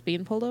because I was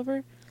being pulled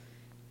over.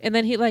 And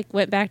then he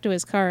went back to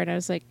his car, and I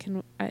was like,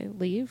 "Can I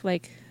leave?"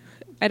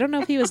 I don't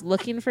know if he was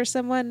looking for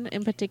someone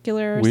in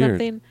particular or Weird.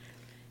 something.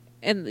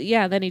 And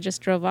yeah, then he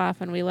just drove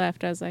off and we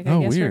left. I was like, I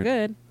Oh, guess weird. we're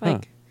good. Huh.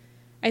 Like,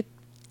 I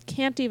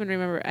can't even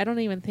remember. I don't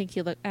even think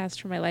he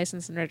asked for my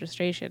license and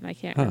registration. I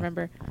can't Huh.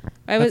 remember.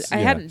 That's- I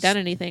yeah, hadn't it's- done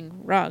anything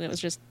wrong. It was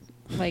just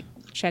like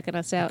checking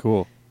us out.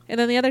 Cool. And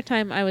then the other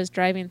time I was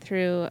driving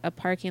through a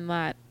parking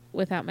lot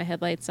without my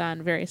headlights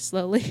on very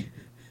slowly.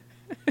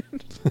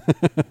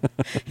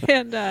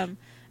 And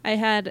I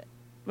had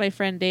my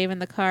friend Dave in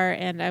the car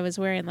and I was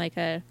wearing like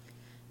a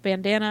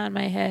bandana on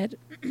my head.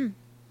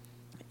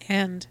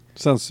 And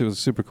Sounds it was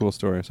a super cool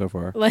story so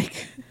far.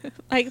 like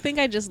I think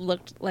I just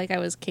looked like I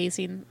was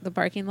casing the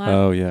parking lot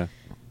Oh yeah.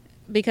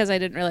 because I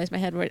didn't realize my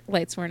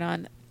headlights weren't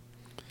on.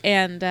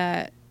 And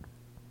the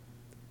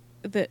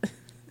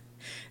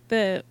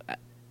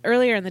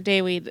earlier in the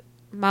day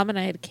Mom and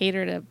I had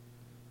catered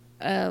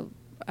a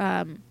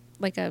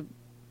like a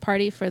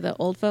party for the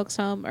old folks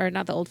home, or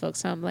not the old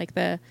folks home, like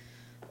the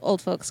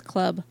old folks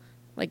club.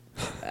 Like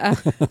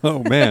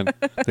Oh man,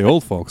 the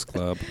old folks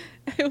club.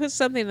 it was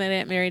something that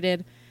Aunt Mary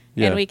did.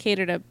 Yeah. And we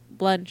catered a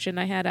lunch, and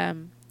I had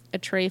a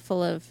tray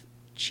full of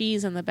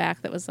cheese in the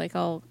back that was like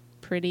all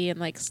pretty and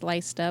like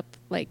sliced up,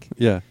 like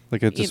Yeah,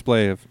 like a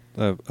display of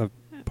a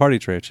party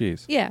tray of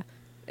cheese. yeah.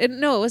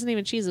 No, it wasn't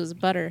even cheese; it was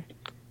butter,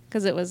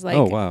 because it was like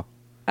Oh wow,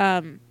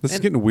 this is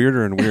and- getting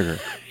weirder and weirder.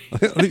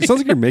 It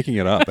sounds like you're making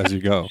it up as you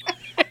go.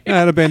 I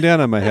had a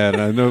bandana on my head,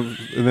 and and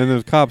then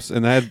there's cops,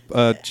 and I had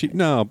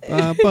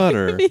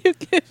butter,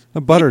 a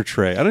butter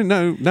tray. I didn't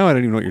know. Now I don't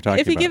even know what you're talking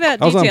If you about. give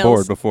out I was on details,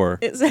 board before.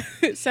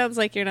 It sounds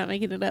like you're not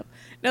making it up.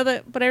 No,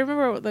 but I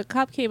remember the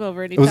cop came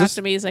over and he Was talked this-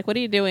 to me. He's like, "What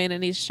are you doing?"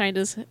 And he shined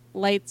his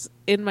lights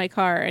in my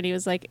car, and he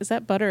was like, "Is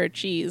that butter or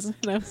cheese?"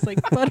 And I was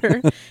like,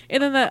 "Butter."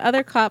 And then the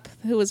other cop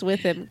who was with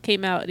him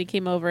came out, and he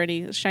came over and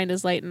he shined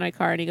his light in my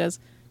car, and he goes,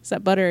 "Is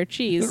that butter or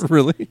cheese?"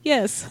 Really?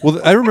 Yes. Well,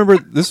 I remember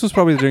this was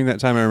probably during that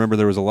time. I remember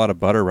there was a lot of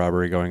butter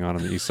robbery going on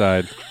the east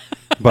side,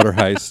 butter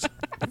heist,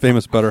 the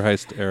famous butter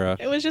heist era.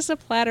 It was just a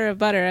platter of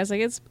butter. I was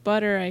like, "It's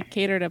butter." I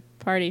catered a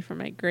party for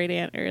my great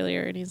aunt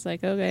earlier, and he's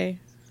like, "Okay,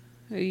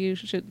 you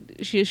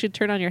should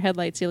turn on your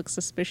headlights. You look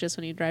suspicious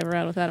when you drive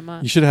around without them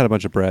on." You should have had a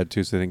bunch of bread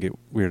too, so they didn't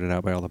get weirded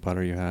out by all the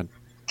butter you had.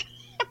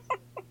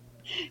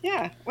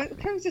 Yeah. What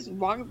kind of just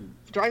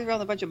driving around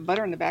with a bunch of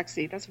butter in the back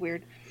seat? That's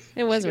weird.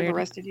 It was Should have weird.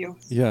 arrested you.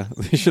 Yeah,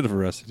 they should have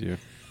arrested you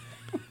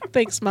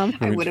Thanks, Mom.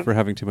 I would've. for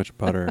having too much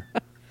butter.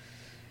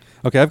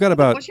 Okay, I've got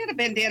about Well, she had a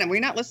bandana. Were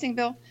you not listening,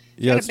 Bill?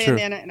 She yeah, had that's a true.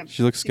 bandana and a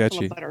She looks seat full of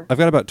sketchy. butter. I've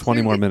got about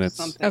 20 more Clearly minutes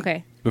something.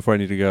 Okay. before I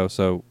need to go.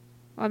 So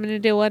I'm going to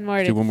do one more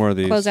Do to one more of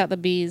these. close out the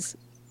bees.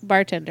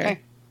 Bartender. Okay.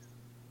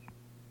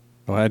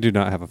 oh, I do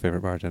not have a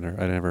favorite bartender.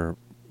 I never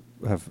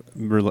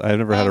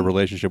had a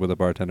relationship with a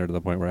bartender to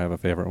the point where I have a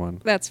favorite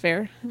one. That's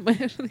fair. I'm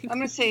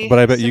going to say. But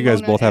I bet you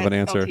guys Simona both have at an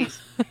answer. LT's.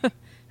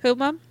 Who,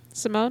 Mom?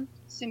 Simone?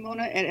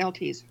 Simona at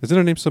LT's. Isn't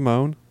her name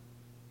Simone?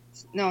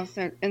 No,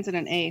 it ends in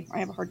an A. I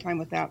have a hard time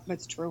with that, but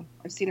it's true.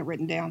 I've seen it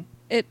written down.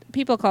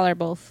 People call her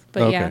both,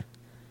 but Okay. yeah.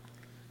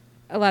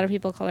 A lot of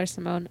people call her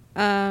Simone.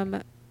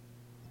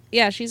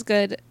 Yeah, she's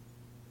good.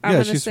 I'm yeah,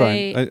 gonna she's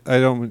say, fine. I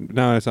don't.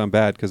 Now I sound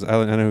bad because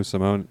I know who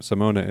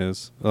Simona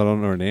is. I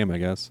don't know her name. I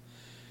guess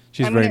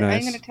she's very I'm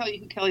nice. going to tell you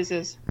who Kelly's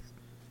is.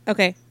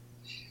 Okay.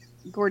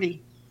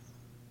 Gordy.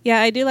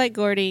 Yeah, I do like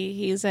Gordy.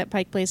 He's at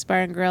Pike Place Bar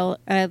and Grill,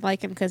 and I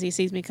like him because he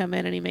sees me come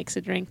in and he makes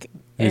a drink.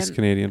 He's And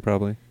Canadian,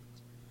 probably.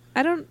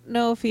 I don't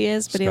know if he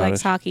is, but he likes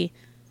Scottish. hockey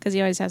because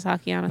he always has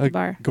hockey on at the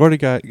bar. Gordy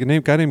guy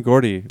named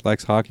Gordy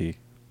likes hockey.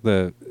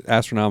 The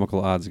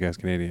astronomical odds the guy's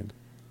Canadian,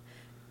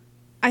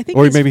 I think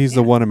or maybe he's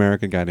the one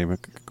American guy named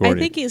Gordy.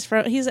 I think he's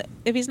from.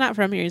 If he's not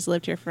from here, he's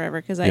lived here forever.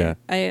 Because Yeah.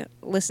 I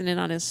listen in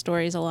on his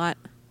stories a lot,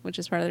 which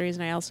is part of the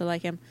reason I also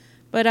like him.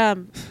 But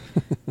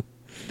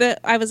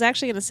I was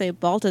actually going to say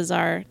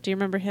Baltazar. Do you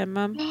remember him,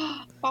 Mom?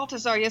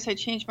 Baltazar. Yes, I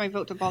changed my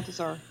vote to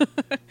Baltazar.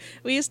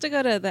 We used to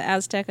go to the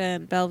Azteca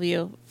in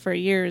Bellevue for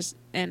years,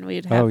 and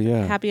we'd have Oh,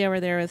 yeah. happy hour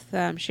there with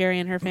Sherry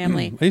and her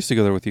family. I used to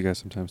go there with you guys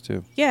sometimes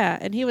too. Yeah,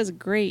 and he was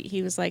great.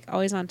 He was like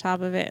always on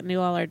top of it and knew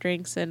all our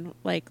drinks and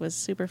like was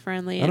super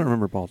friendly. I don't and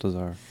remember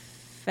Baltazar.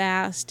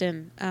 fast,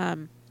 and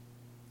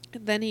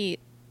then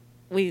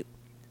we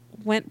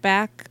went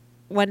back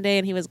one day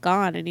and he was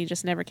gone and he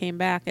just never came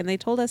back, and they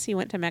told us he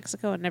went to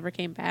Mexico and never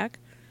came back,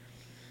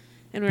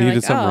 and we were He like,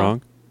 did something oh,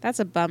 wrong? that's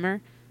a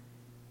bummer.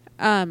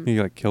 He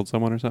like killed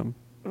someone or something.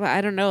 Well,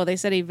 I don't know, they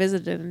said he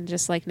visited and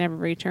just like never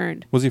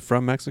returned. Was he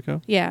from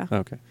Mexico? Yeah.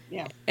 Okay.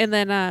 Yeah. And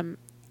then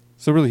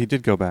So really, he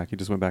did go back. He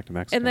just went back to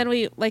Mexico. and then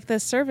we like the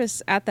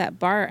service at that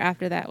bar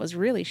after that was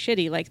really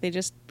shitty. Like they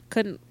just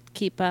couldn't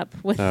keep up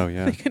with Oh,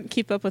 yeah. they couldn't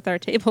keep up with our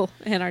table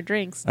and our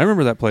drinks. I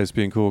remember that place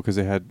being cool because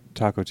they had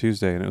Taco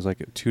Tuesday, and it was like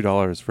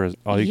 $2 for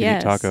all you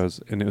Yes. can eat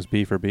tacos, and it was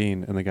beef or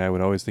bean, and the guy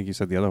would always think you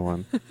said the other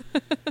one.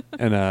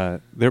 And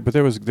there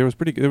was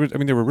pretty. There was, I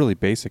mean, they were really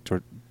basic,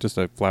 just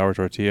a flour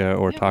tortilla or Yeah, it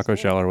was taco good.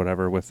 shell or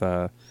whatever with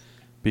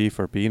beef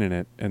or bean in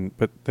it,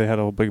 but they had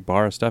a whole big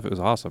bar of stuff. It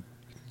was awesome.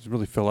 Just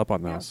really fill up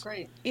on Yeah, those.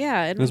 great.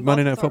 Yeah, It and was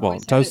Monday Night Baltazar Football.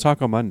 always It was had it.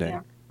 Taco Monday.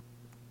 Yeah.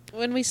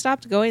 when we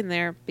stopped going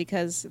there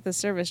because the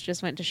service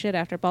just went to shit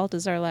after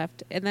Baltazar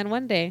left, and then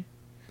one day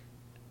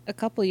a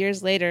couple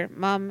years later,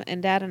 Mom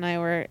and Dad and I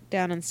were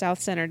down in South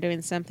Center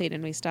doing something,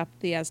 and we stopped at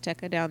the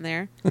Azteca down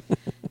there.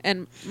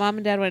 And Mom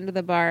and Dad went to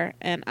the bar,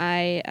 and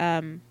I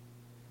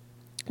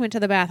went to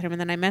the bathroom,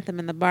 and then I met them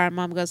in the bar, and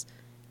Mom goes,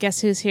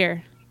 "Guess who's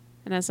here?"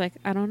 And I was like,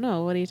 "I don't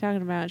know. What are you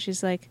talking about?" And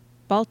she's like,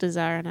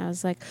 "Baltazar." And I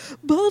was like,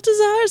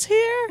 "Baltazar's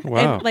here!"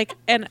 Wow.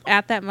 And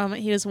at that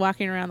moment, he was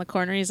walking around the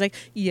corner. He's like,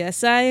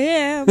 "Yes, I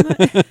am."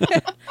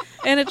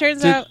 And it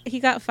turns out he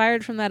got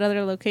fired from that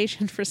other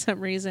location for some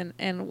reason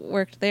and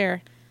worked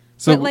there.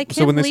 So, But, like,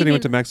 so when him they said he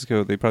went to leaving-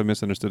 Mexico, they probably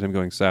misunderstood him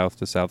going south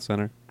to South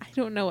Center. I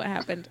don't know what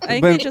happened. I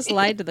think But he just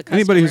lied to the customers.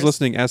 Anybody who's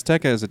listening,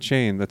 Azteca is a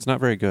chain that's not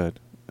very good.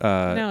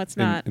 No, it's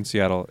not. In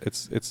Seattle.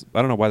 It's.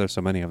 I don't know why there's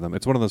so many of them.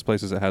 It's one of those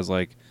places that has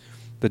like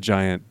the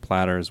giant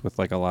platters with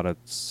like a lot of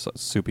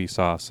soupy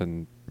sauce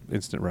and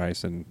instant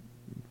rice and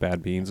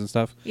bad beans and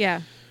stuff.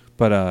 Yeah.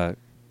 But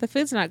The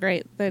food's not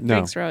great. The No.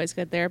 drinks are always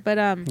good there. But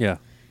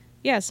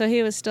yeah. so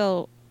he was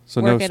still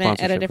So no working at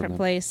sponsorship a from different them.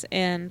 place,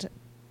 and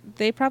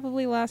they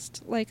probably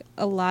lost like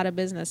a lot of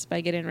business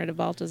by getting rid of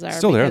Baltazar.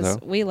 Still there, because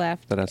though. we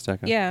left. That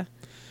Azteca. Yeah. I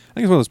think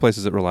it's one of those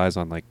places that relies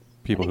on like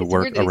people I who think it's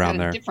work weird that he's around at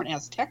there. A different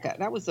Azteca.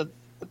 That was the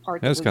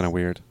part That was kind of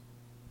weird.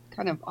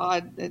 kind of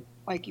odd. That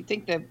like you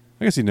think that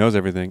I guess he knows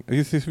everything.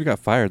 If we got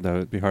fired though,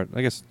 it'd be hard.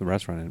 I guess the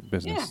restaurant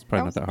business yeah, is probably that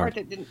not was that the hard. part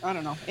that didn't. I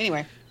don't know.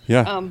 Anyway,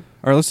 Yeah. um,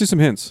 All right, let's do some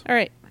hints. All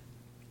right.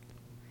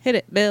 Hit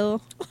it,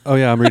 Bill. Oh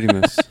yeah, I'm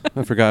reading this.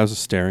 I forgot I was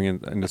just staring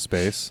into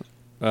space.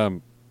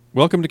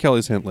 Welcome to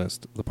Kelly's Hint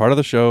List, the part of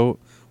the show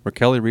where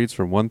Kelly reads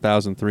from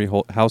 1003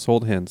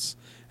 Household Hints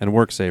and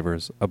Work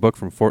Savers, a book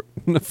from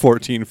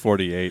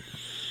 1448.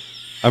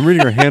 I'm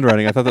reading her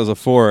handwriting. I thought that was a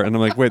 4, and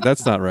I'm like, wait,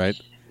 that's not right.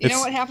 you know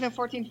what happened in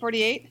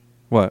 1448?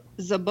 What?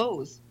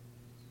 Zabos.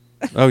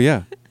 Oh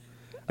yeah,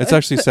 it's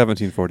actually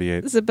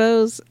 1748.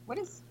 Zabos What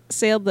is?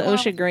 sailed the oh,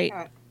 ocean great.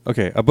 God.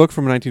 Okay, a book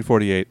from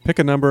 1948. Pick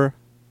a number.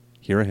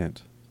 Here a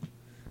hint.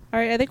 All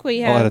right, I think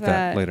we I'll have edit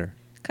that later.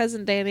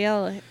 cousin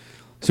Danielle.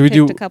 So we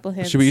do. picked a couple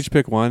hints. Should we each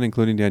pick one,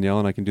 including Danielle,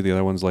 and I can do the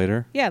other ones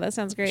later? Yeah, that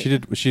sounds great. She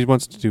did. She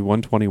wants to do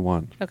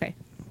 121. Okay.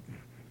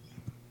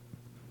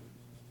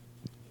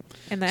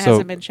 And that So,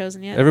 hasn't been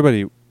chosen yet?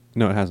 Everybody,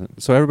 no, it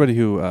hasn't. So everybody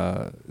who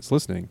is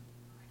listening,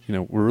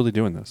 we're really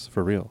doing this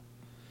for real.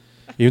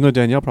 Even though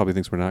Danielle probably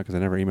thinks we're not because I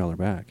never emailed her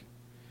back.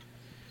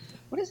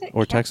 What is it?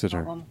 Or Cat texted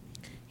her. problem?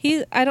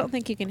 I don't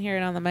think you can hear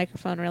it on the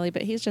microphone really,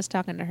 but he's just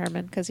talking to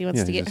Herman because he wants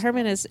Yeah, to he get. just-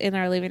 Herman is in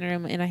our living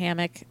room in a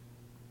hammock,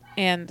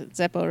 and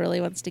Zeppo really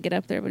wants to get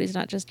up there, but he's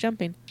not just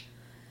jumping.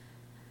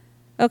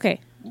 Okay,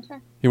 Okay.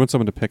 He wants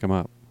someone to pick him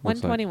up.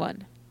 looks like.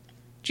 121.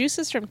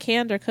 Juices from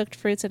canned or cooked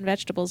fruits and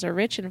vegetables are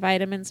rich in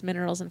vitamins,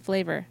 minerals, and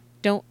flavor.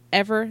 Don't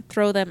ever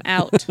throw them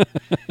out.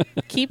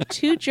 Keep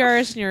 2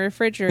 jars in your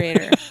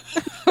refrigerator.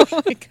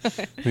 Oh my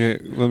god. Okay,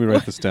 let me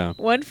write this down.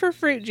 One for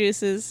fruit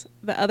juices,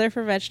 the other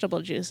for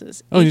vegetable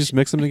juices. Oh, you just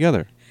mix them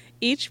together.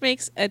 Each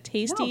makes a No,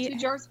 tasty 2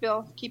 jars,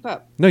 Bill. Keep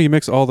up. No, you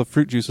mix all the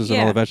fruit juices and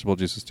all Yeah. the vegetable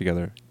juices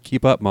together.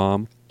 Keep up,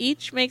 Mom.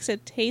 each makes a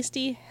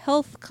tasty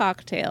health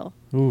cocktail.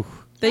 Ooh.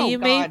 Though Oh, you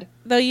God.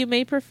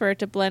 may prefer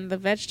to blend the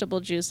vegetable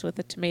juice with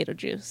the tomato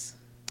juice.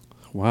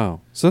 Wow.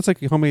 So that's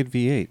like a homemade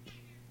V8.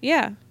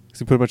 Yeah.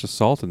 So you put a bunch of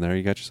salt in there,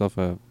 you got yourself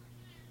a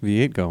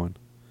V8 going.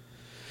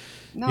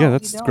 No, Yeah, you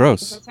that's don't, gross.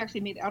 because That's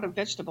actually made out of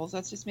vegetables.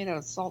 That's just made out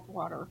of salt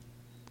water.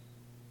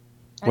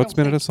 I What's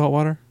don't made out of think- salt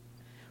water?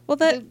 Well,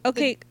 The-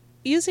 okay.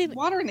 Using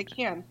Water in a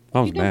can.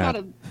 Mom's You know how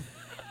mad.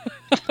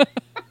 to-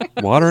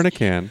 Water in a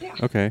can. Yeah.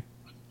 Okay.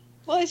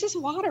 Well, it's just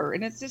water,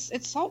 and it's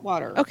salt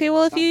water. okay.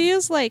 Well, if It's you not-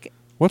 use like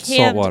What's salt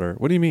Canned- water?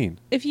 What do you mean?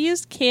 if you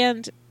use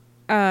canned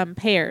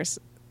pears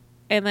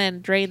and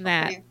then drain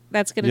that, Okay.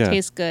 that's gonna Yeah.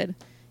 taste good.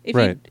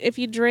 Right. If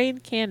you drain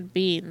canned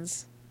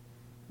beans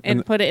and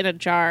And- put it in a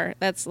jar,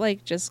 that's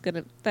like just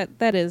gonna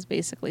that is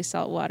basically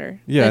salt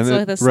water. Yeah, That's and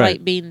with it- a slight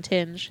right. bean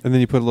tinge. And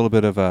then you put a little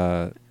bit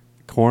of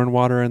corn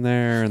water in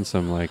there and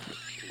some like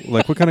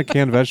what kind of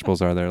canned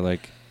vegetables are there?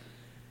 Like,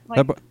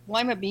 like that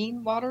lima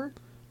bean water.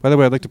 by the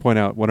way, I'd like to point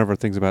out one of our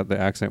things about the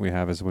accent we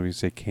have is when we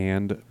say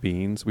canned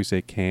beans, we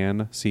say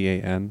can,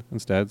 C-A-N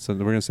instead. So we're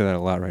going to say that a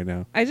lot right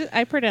now.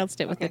 I pronounced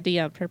it with Okay. a D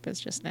on purpose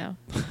just now.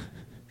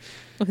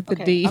 With the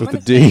Okay, D. I'm With the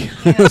gonna D. say I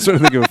was canned- trying to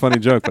think of a funny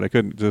joke, but I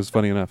couldn't. It was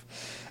funny enough.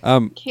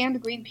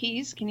 Canned green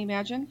peas. Can you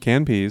imagine?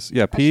 Canned peas.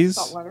 Yeah, That's just peas.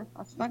 Salt water.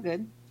 That's not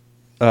good.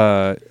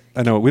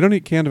 I know. We don't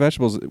eat canned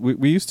vegetables.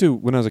 We used to,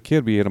 when I was a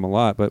kid, we ate them a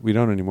lot, but we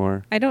don't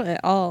anymore. I don't at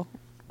all.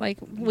 Like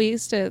we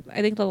used to.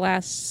 I think the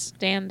last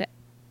thing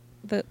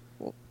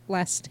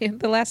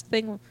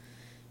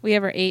we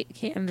ever ate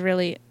canned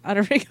really on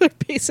a regular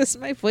basis.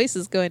 My voice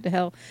is going to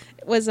hell.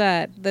 It was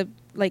the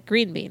like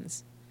green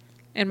beans,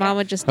 and Mom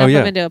would just Oh, dump yeah.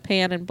 them into a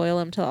pan and boil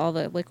them till all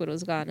the liquid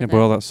was gone. Yeah, and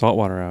boil then that salt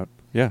water out.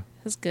 Yeah. it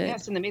was good.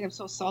 Yes, and they made them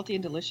so salty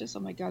and delicious. Oh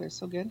my God, they're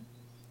so good.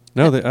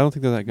 No, I don't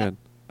think they're that good.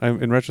 I'm in Not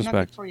good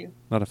retrospect, for you.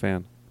 not a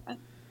fan. I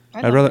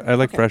I know, but-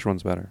 like okay. fresh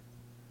ones better.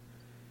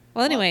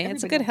 Well, anyway,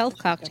 it's a everybody good health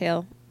likes fresh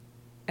cocktail,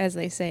 as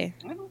they say.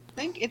 I don't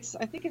think it's.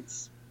 I think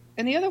it's.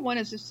 And the other one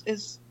is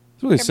It's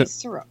really gotta be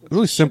syrup. It's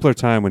really sugar. simpler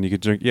time when you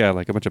could drink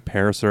like a bunch of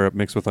pear syrup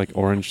mixed with like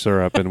orange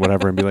syrup and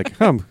whatever and be like,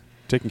 I'm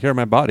taking care of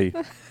my body.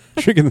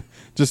 Drinking,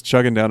 just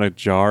chugging down a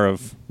jar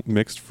of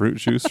mixed fruit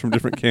juice from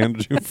different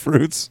canned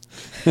fruits.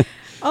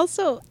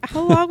 Also,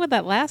 how long would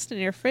that last in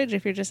your fridge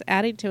if you're just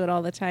adding to it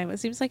all the time? It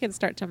seems like it'd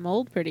start to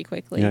mold pretty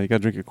quickly. Yeah, you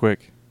gotta drink it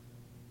quick.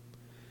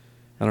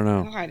 I don't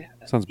know. God.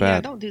 Sounds Yeah,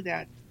 bad. don't do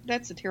that.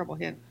 That's a terrible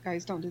hint,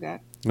 guys. Don't do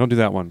that. Don't do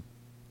that one.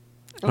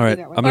 Don't All do right,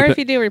 that one. I'm Or gonna if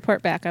you do,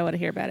 report back. I want to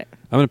hear about it.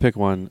 I'm gonna pick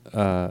one.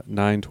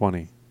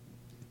 9:20.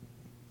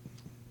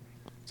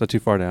 Is that too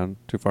far down?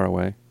 Too far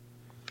away?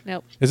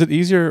 Nope. Is it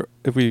easier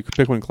if we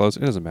pick one close?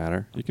 It doesn't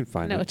matter. You can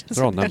find No, it. it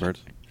They're all doesn't matter. numbered.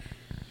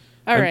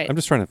 All right. I'm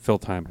just trying to fill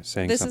time by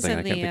saying This is something. in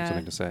I can't the, think of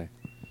something to say.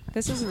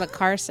 This is in the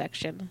car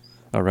section.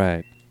 All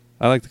right.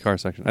 I like the car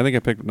section. I think I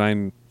picked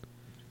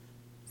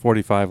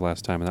 9:45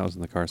 last time, and that was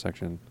in the car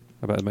section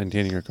about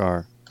maintaining your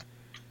car.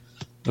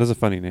 That is a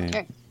funny name.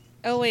 Okay.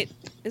 Oh, wait.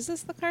 Is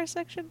this the car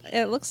section?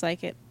 It looks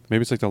like it.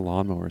 Maybe it's like the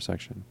lawnmower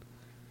section.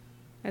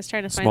 I was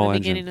trying to find Small the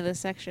engine. beginning of this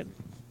section.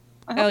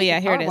 I Oh, hope yeah,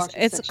 the here it car is. washes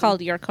It's section.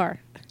 called Your Car.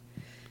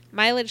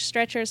 Mileage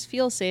stretchers,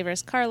 fuel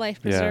savers, car life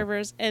Yeah.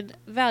 preservers, and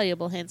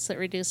valuable hints that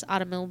reduce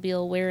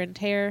automobile wear and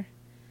tear.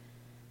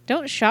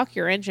 Don't shock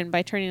your engine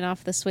by turning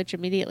off the switch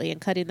immediately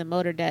and cutting the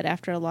motor dead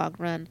after a long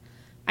run.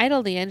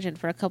 Idle the engine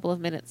for a couple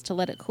of minutes to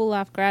let it cool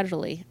off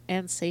gradually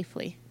and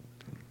safely.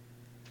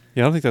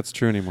 Yeah, I don't think that's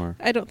true anymore.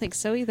 I don't think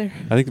so either.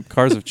 I think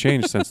cars have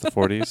changed since the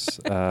 40s.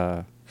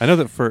 I know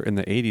that in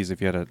the 80s,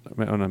 if you had oh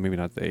no, maybe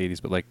not the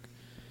 80s, but like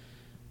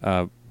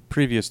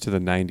previous to the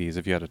 90s,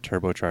 if you had a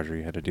turbocharger,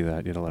 you had to do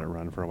that. You had to let it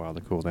run for a while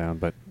to cool down.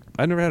 But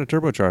I never had a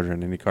turbocharger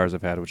in any cars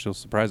I've had, which will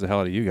surprise the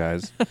hell out of you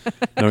guys,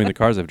 knowing the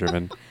cars I've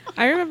driven.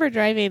 I remember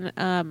driving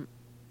Mom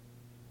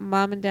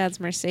and Dad's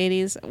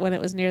Mercedes when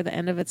it was near the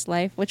end of its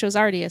life, which was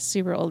already a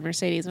super old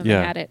Mercedes when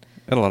Yeah. they had it.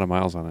 It had a lot of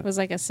miles on It it. was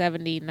like a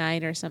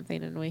 79 or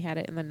something, and we had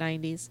it in the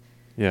 90s.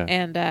 Yeah.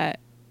 And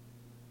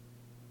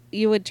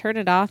you would turn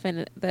it off,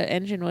 and the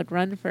engine would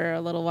run for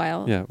a little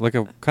while. Yeah, like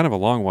a kind of a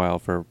long while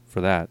for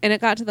that. And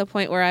it got to the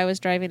point where I was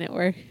driving it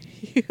where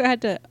you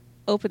had to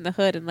open the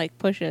hood and like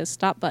push a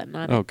stop button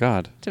on Oh it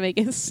God. to make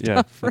it stop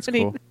Yeah, that's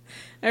running. cool.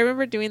 I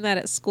remember doing that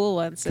at school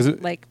once, 'Cause and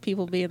it- like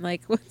people being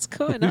like, "What's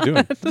going What are you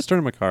on?" doing? Just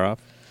turning my car off.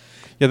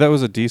 Yeah, that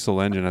was a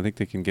diesel engine. I think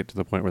they can get to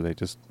the point where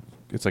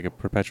it's like a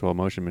perpetual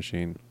motion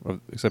machine,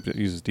 except it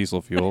uses diesel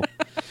fuel.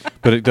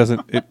 But it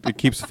doesn't, it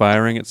keeps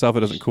firing itself. It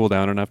doesn't cool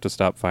down enough to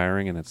stop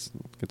firing, and it's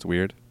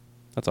weird.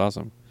 That's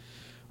awesome.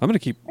 I'm going to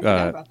keep, I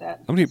forgot about that.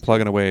 I'm going to keep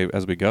plugging away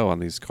as we go on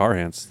these car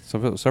hints. So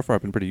far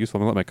I've been pretty useful.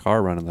 I'm going to let my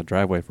car run in the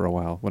driveway for a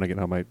while when I get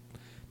home. My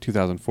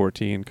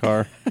 2014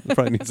 car it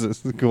probably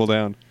needs to cool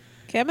down.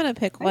 Okay, I'm gonna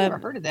pick I never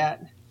one. heard of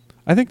that.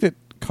 I think that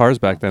cars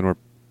back then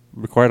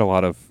required a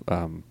lot of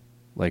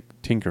like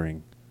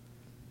tinkering.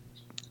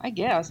 I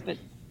guess, but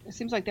it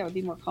seems like that would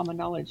be more common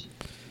knowledge.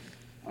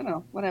 I don't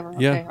know. Whatever.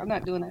 Yeah. Okay, I'm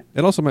not doing it.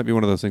 It also might be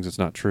one of those things that's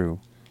not true.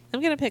 I'm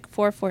gonna pick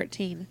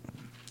 414.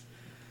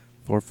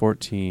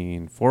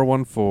 414,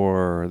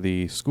 414,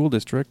 the school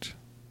district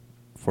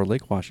for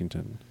Lake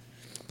Washington.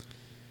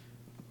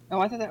 Oh,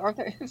 I thought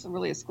there's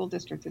really a school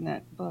district in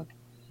that book.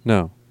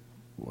 No,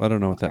 I don't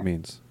know what that Okay.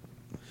 means.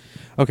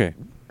 Okay,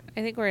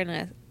 I think we're in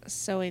a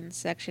sewing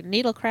section.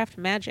 Needlecraft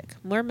magic.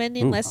 More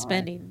mending, Ooh. less All right.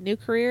 spending. New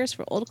careers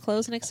for old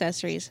clothes and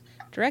accessories.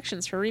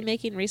 Directions for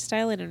remaking,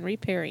 restyling, and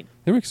repairing.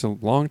 they make some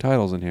long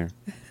titles in here.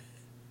 If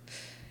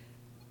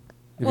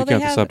Well, you they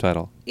count the have-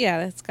 subtitle.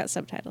 Yeah, it's got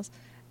subtitles.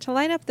 To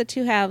line up the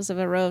two halves of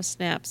a row of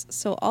snaps,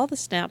 sew all the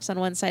snaps on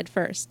one side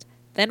first.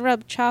 Then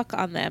rub chalk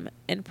on them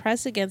and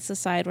press against the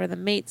side where the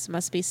mates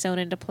must be sewn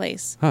into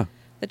place. Huh.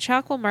 The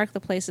chalk will mark the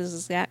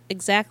places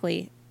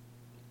exactly,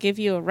 give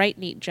you a right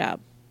neat job.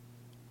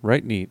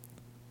 Right neat.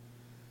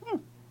 Hmm.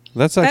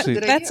 That's actually,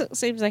 Good That idea.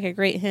 seems like a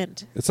great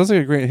hint. it sounds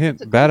like a great hint.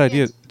 It's a Bad great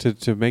idea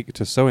hint.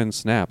 to sew in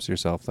snaps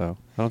yourself, though.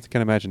 I don't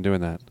can imagine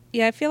doing that.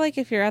 Yeah, I feel like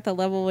if you're at the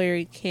level where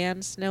you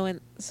can sew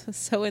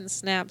in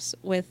snaps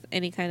with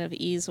any kind of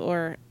ease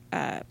or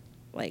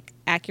like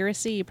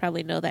accuracy, you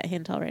probably know that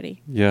hint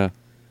already. Yeah.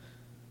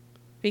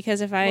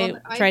 Because if Well,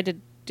 I tried to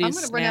do I'm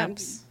going to run out and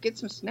snaps, get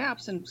some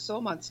snaps and sew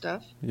them on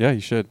stuff. Yeah, you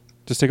should.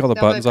 Just take all the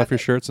Now that buttons I've off got your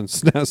the- shirts and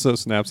sew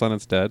snaps on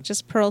instead.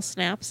 just pearl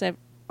snaps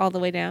all the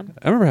way down.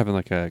 I remember having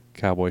like a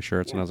cowboy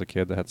shirts when I was a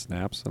kid that had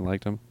snaps and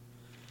liked them.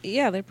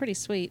 Yeah, they're pretty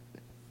sweet.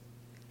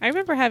 I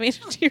remember having.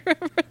 Do you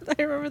remember?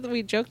 I remember that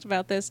we joked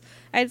about this.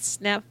 I had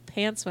snap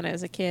pants when I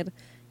was a kid,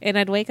 and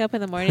I'd wake up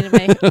in the morning and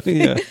my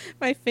Yeah.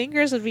 my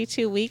fingers would be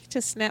too weak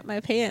to snap my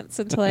pants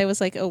until I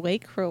was like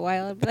awake for a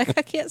while. I'd be like,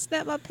 I can't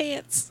snap my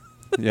pants.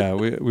 Yeah,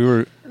 we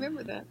were.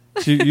 Remember that?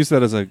 She used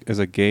that as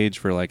a gauge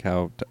for like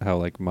how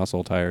like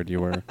muscle tired you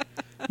were.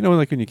 You know,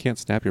 like when you can't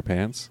snap your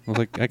pants. I was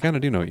like, I kind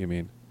of do know what you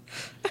mean.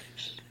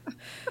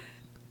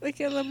 Like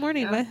in the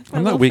morning, Yeah. my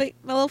I'm not little weak.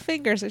 my little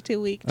fingers are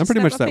too weak. to I'm pretty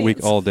snap much my that weak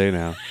pants. all day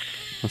now.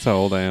 That's how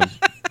old I am.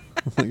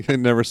 Like, I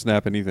never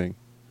snap anything.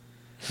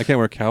 I can't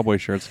wear cowboy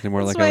shirts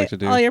anymore That's like I why like to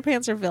do. all your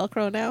pants are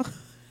Velcro now.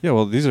 Yeah,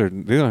 well, they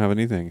don't have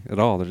anything at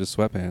all. They're just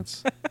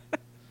sweatpants.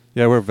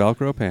 Yeah, I wear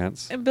Velcro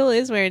pants. And Bill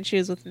is wearing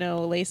shoes with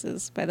no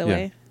laces, by the Yeah.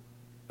 way.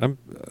 I'm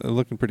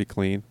looking pretty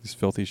clean. These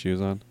filthy shoes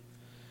on,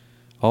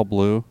 all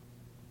blue.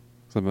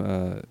 Some,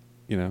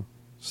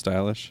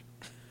 stylish.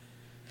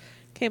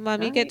 Okay,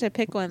 Mom, you All get right. to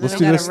pick one. Then Let's we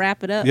do gotta this.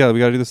 wrap it up. Yeah, we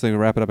got to do this thing.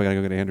 Wrap it up. I got to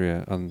go get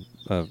Andrea on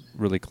a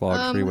really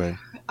clogged freeway.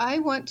 I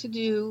want to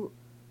do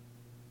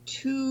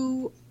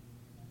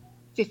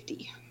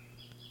 250.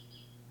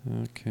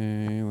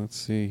 Okay, let's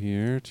see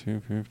here.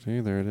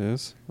 250. There it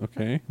is.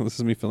 Okay, well, this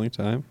is me filling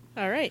time.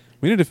 All right.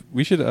 We need to.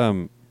 We should.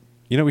 You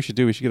know what we should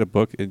do? We should get a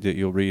book that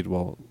you'll read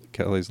while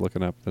Kelly's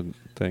looking up the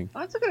thing. Oh,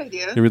 that's a good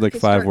idea. You read, like, Could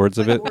 5 start words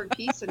of with it? a War and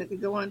Peace, and it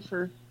could go on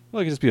for.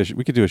 Well, it could just be.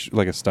 We could do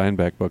like a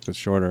Steinbeck book that's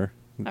shorter.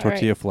 All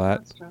Tortilla right. flat.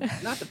 That's true.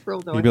 Not the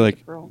Pearl though. You'd I be hate like-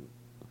 the Pearl.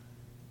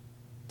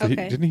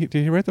 Okay. Did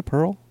he write the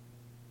Pearl?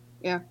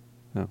 Yeah.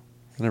 No,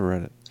 I never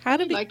read it. How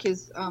to I be like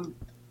his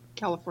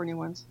California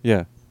ones.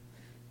 Yeah.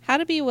 How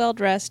to be well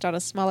dressed on a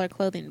smaller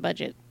clothing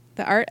budget.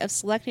 The art of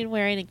selecting,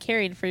 wearing, and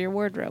caring for your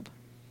wardrobe.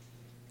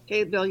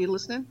 Okay, Bill, you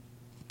listening?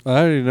 I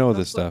already know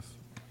That's this what- stuff.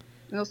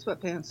 No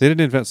sweatpants. They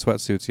didn't invent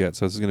sweatsuits yet,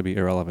 so this is going to be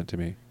irrelevant to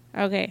me.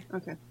 Okay.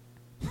 Okay.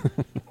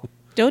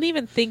 Don't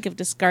even think of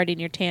discarding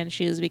your tan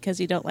shoes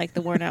because you don't like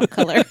the worn out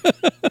color.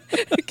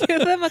 Give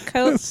them a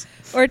coat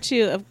or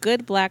two of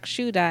good black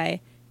shoe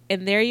dye,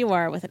 and there you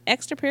are with an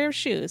extra pair of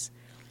shoes.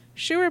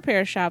 Shoe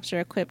repair shops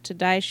are equipped to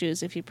dye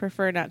shoes if you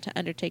prefer not to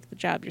undertake the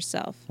job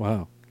yourself.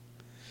 Wow.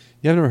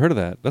 Yeah, I've never heard of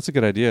that. That's a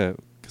good idea.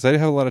 Because I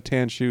have a lot of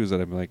tan shoes that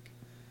I'm like,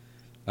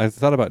 I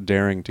thought about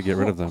daring to get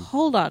rid of them.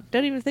 Hold on.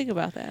 Don't even think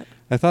about that.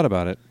 I thought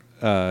about it.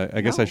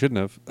 I guess I No. shouldn't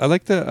have. I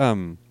like the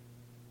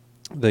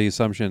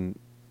assumption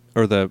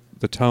or the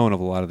tone of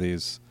a lot of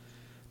these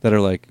that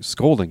are like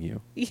scolding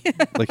you. Yeah.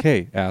 Like,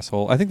 hey,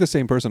 asshole. I think the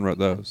same person wrote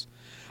those.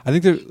 I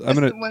think I'm That's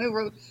gonna. the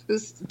one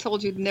who's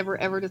told you never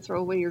ever to throw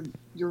away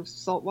your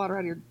salt water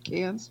out of your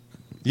cans.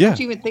 Yeah. Don't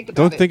you even think about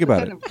Don't it. think Put about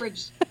that it. in the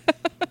fridge.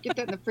 Get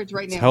that in the fridge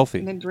right It's now. healthy.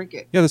 And then drink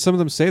it. Yeah, some of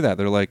them say that.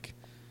 They're like,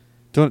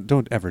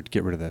 don't ever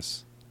get rid of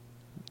this.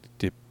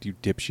 You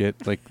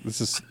dipshit. Like,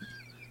 this is.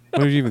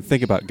 Why would you even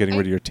think about getting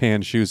rid of your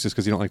tan shoes just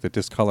because you don't like the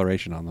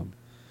discoloration on them?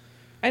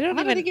 I don't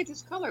How did they even. get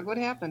discolored? What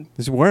happened?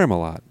 Just wear them a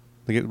lot.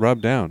 They get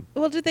rubbed down.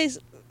 Well, did they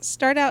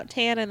start out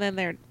tan and then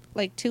they're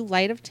like too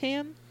light of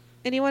tan?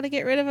 And you want to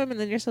get rid of them and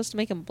then you're supposed to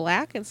make them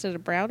black instead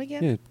of brown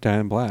again? Yeah, dye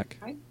 'em black.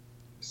 I'm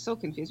so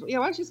confused. Yeah,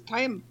 why don't you just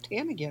tie them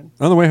tan again?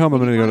 On the way home, I'm Maybe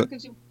gonna you go bought 'em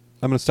 'cause you-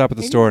 I'm gonna stop at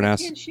the maybe store you and got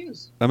ask. tan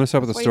shoes. I'm gonna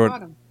stop at the That's why you store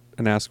bought 'em.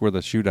 and ask where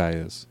the shoe dye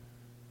is.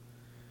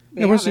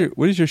 They Yeah, have it.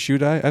 what is your shoe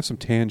dye? I have some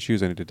tan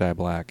shoes I need to dye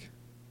black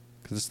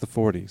because it's the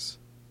 40s.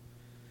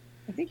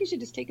 I think you should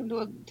just take them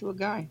to a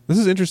guy. This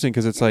is interesting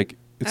because it's like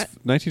it's Uh,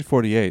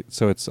 1948,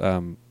 so it's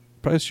probably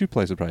a shoe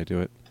place would probably do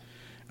it.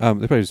 They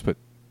probably just put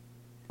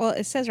Well,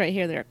 it says right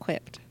here they're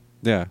equipped.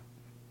 yeah.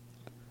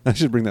 I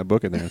should bring that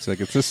book in there. It's like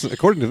it's this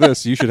according to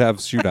this, you should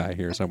have shoe dye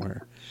here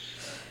somewhere.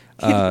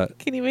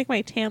 Can you make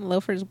my tan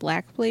loafers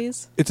black,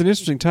 please? It's an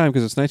interesting time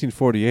because it's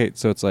 1948,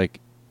 so it's like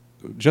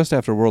just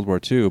after World War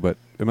II. But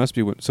it must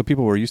be so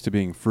people were used to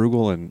being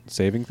frugal and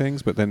saving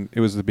things, but then it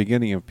was the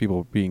beginning of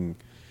people being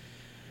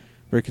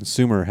very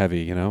consumer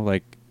heavy. You know,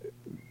 like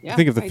Yeah,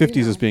 think of the I do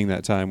 50s as know. being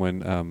that time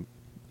when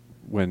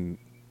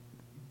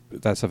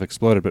that stuff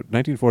exploded. But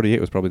 1948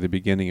 was probably the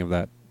beginning of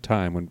that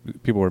time when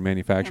people were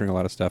manufacturing a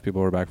lot of stuff.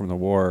 People were back from the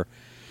war.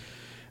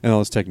 And all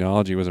this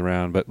technology was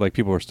around, but like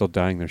people were still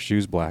dyeing their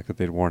shoes black that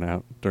they'd worn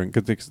out during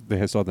because they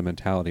had still had the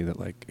mentality that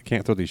like I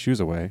can't throw these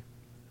shoes away.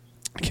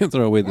 I can't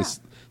throw away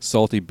this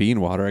salty bean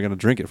water. I got to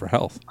drink it for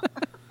health.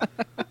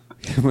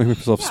 Make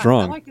myself Yeah,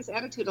 strong. I like this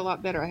attitude a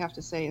lot better, I have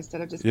to say,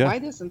 instead of just Yeah. buy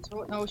this and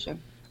throw it in the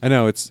ocean. I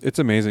know it's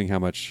amazing how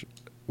much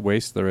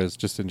waste there is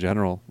just in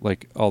general,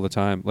 like all the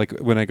time. Like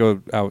when I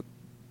go out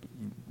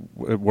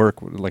at work,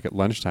 like at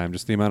lunchtime,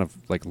 just the amount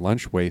of like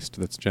lunch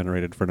waste that's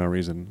generated for no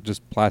reason.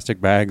 Just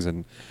plastic bags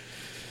and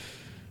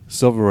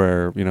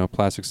silverware,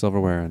 plastic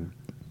silverware and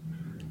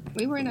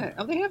We were in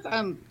they have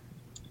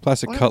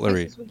plastic one of the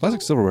cutlery. places we Plastic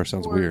go silverware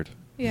sounds for- weird.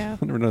 Yeah.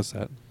 I never noticed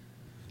that.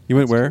 You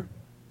went where?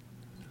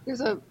 There's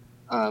a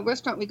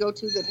restaurant we go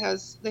to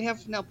that they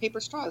have now paper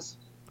straws.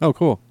 Oh,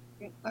 cool.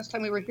 Last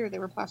time we were here, they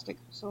were plastic,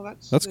 so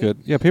That's good.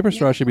 Yeah, paper Yeah,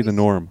 straw should be the always-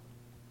 norm.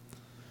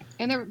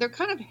 And they're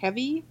kind of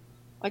heavy,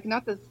 like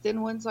not the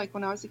thin ones like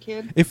when I was a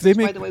kid. If they which,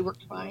 by make- the way,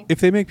 worked fine. If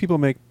they make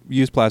people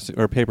use plastic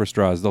or paper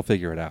straws, they'll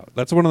figure it out.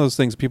 That's one of those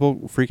things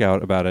people freak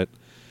out about it.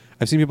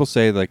 I've seen people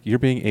say like you're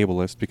being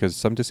ableist because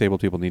some disabled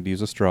people need to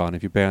use a straw, and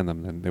if you ban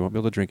them, then they won't be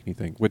able to drink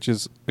anything, which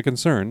is a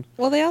concern.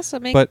 Well, they also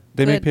make But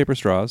they make good- paper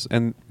straws,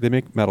 and they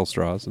make metal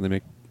straws, and they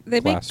make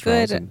glass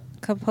straws. good And,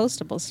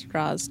 compostable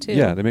straws too.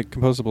 yeah, they make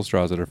compostable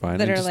straws that are fine.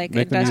 That and are just like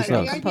make them use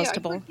industrial those. the idea, I've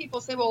compostable. heard people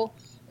say, well,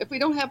 if we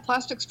don't have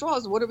plastic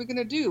straws, what are we going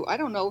to do? I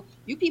don't know.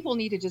 You people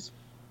need to just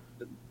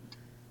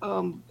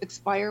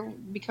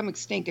become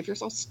extinct. If you're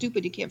so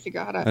stupid you can't figure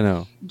out how I to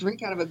know.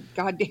 drink out of a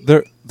goddamn...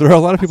 There are a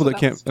lot of people that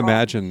That's can't straw.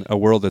 imagine a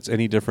world that's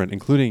any different,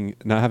 including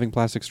not having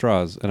plastic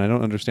straws. And I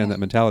don't understand that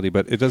mentality,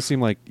 but it does seem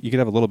like you could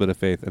have a little bit of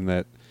faith in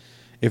that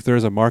if there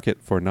is a market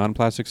for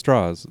non-plastic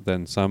straws,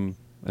 then some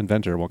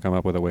inventor will come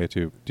up with a way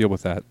to deal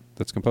with that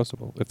that's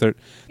compostable. If there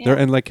Yeah.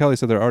 and like Kelly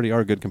said, there already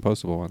are good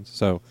compostable ones.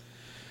 So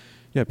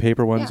Yeah,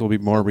 paper ones Yeah, will be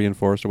more so-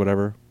 reinforced or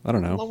whatever. I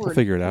don't know. We'll Lord,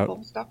 figure it out.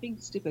 people, stop being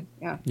stupid.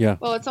 Yeah. Yeah.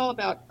 Well, it's all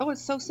about. Oh,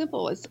 it's so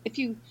simple. It's if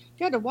you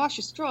had to wash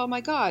a straw,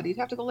 my God, you'd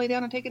have to go lay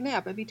down and take a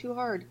nap. It'd be too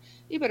hard.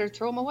 You better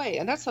throw them away.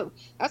 And that's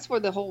where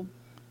the whole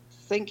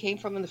thing came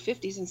from in the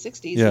 50s and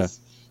 60s. Yeah. Is,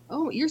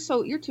 oh,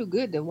 you're too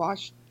good to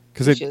wash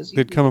Because dishes.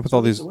 they'd come up with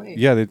all throw these. away.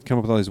 Yeah, they'd come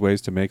up with all these ways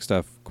to make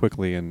stuff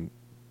quickly and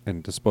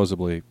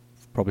disposably,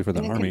 probably for the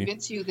And then army.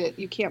 convince you that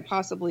you can't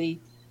possibly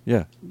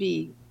Yeah.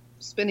 be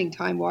spending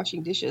time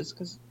washing dishes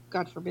because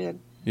God forbid.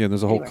 Yeah,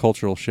 there's a whole Anyway.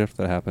 cultural shift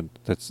that happened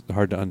that's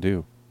hard to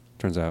undo,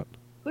 turns out.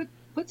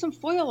 Put some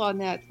foil on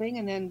that thing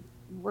and then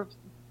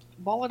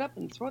ball it up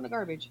and throw it in the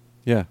garbage.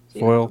 Yeah, So you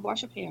don't have foil. to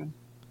wash a pan.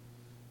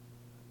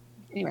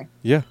 Anyway,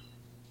 Yeah,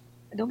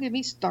 don't get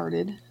me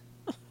started.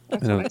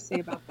 That's I know. what I say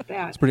about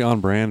that. it's pretty on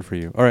brand for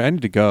you. All right, I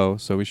need to go,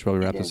 so we should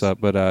probably wrap It this is. up.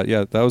 But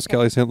yeah, that was Okay.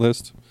 Kelly's hint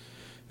list.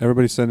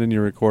 Everybody send in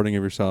your recording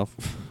of yourself.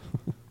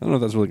 I don't know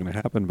if that's really going to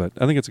happen, but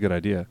I think it's a good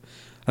idea.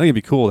 I think it'd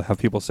be cool to have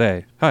people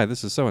say, "Hi,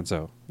 this is so and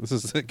so. This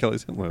is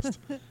Kelly's hint list."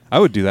 I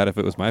would do that if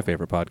it was my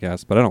favorite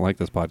podcast, but I don't like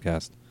this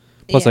podcast.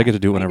 Plus, I Yeah. get to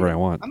do it whenever I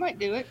want. I might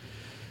do it.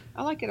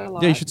 I like it a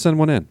lot. Yeah, you should send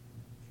one in.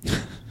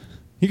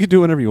 You can do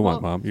whatever you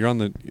want, Well- Mom. You're on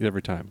the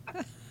every time.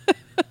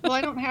 Well,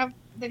 I don't have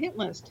the hint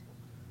list.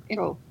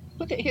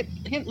 Put the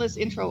hint list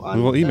intro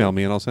on. Well, the- email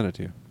me and I'll send it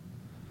to you.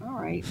 All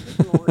right.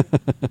 Good Lord.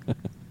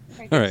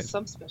 I get All right.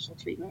 some special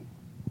treatment.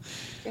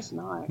 Guess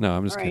not. No,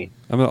 I'm just All right.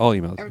 kidding. I'll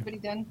email it to you. Everybody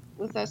done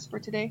with us for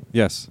today?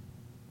 Yes.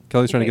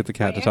 Kelly's trying to Okay. get the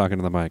cat to My talk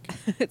into the mic.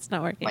 It's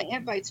not working. My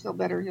ant bites feel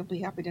better. You'll be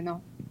happy to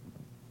know.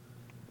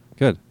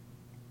 Good.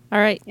 All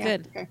right, Yeah.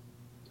 good. Okay.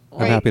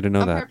 I'm happy to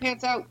know Umpire that.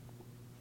 Pants out.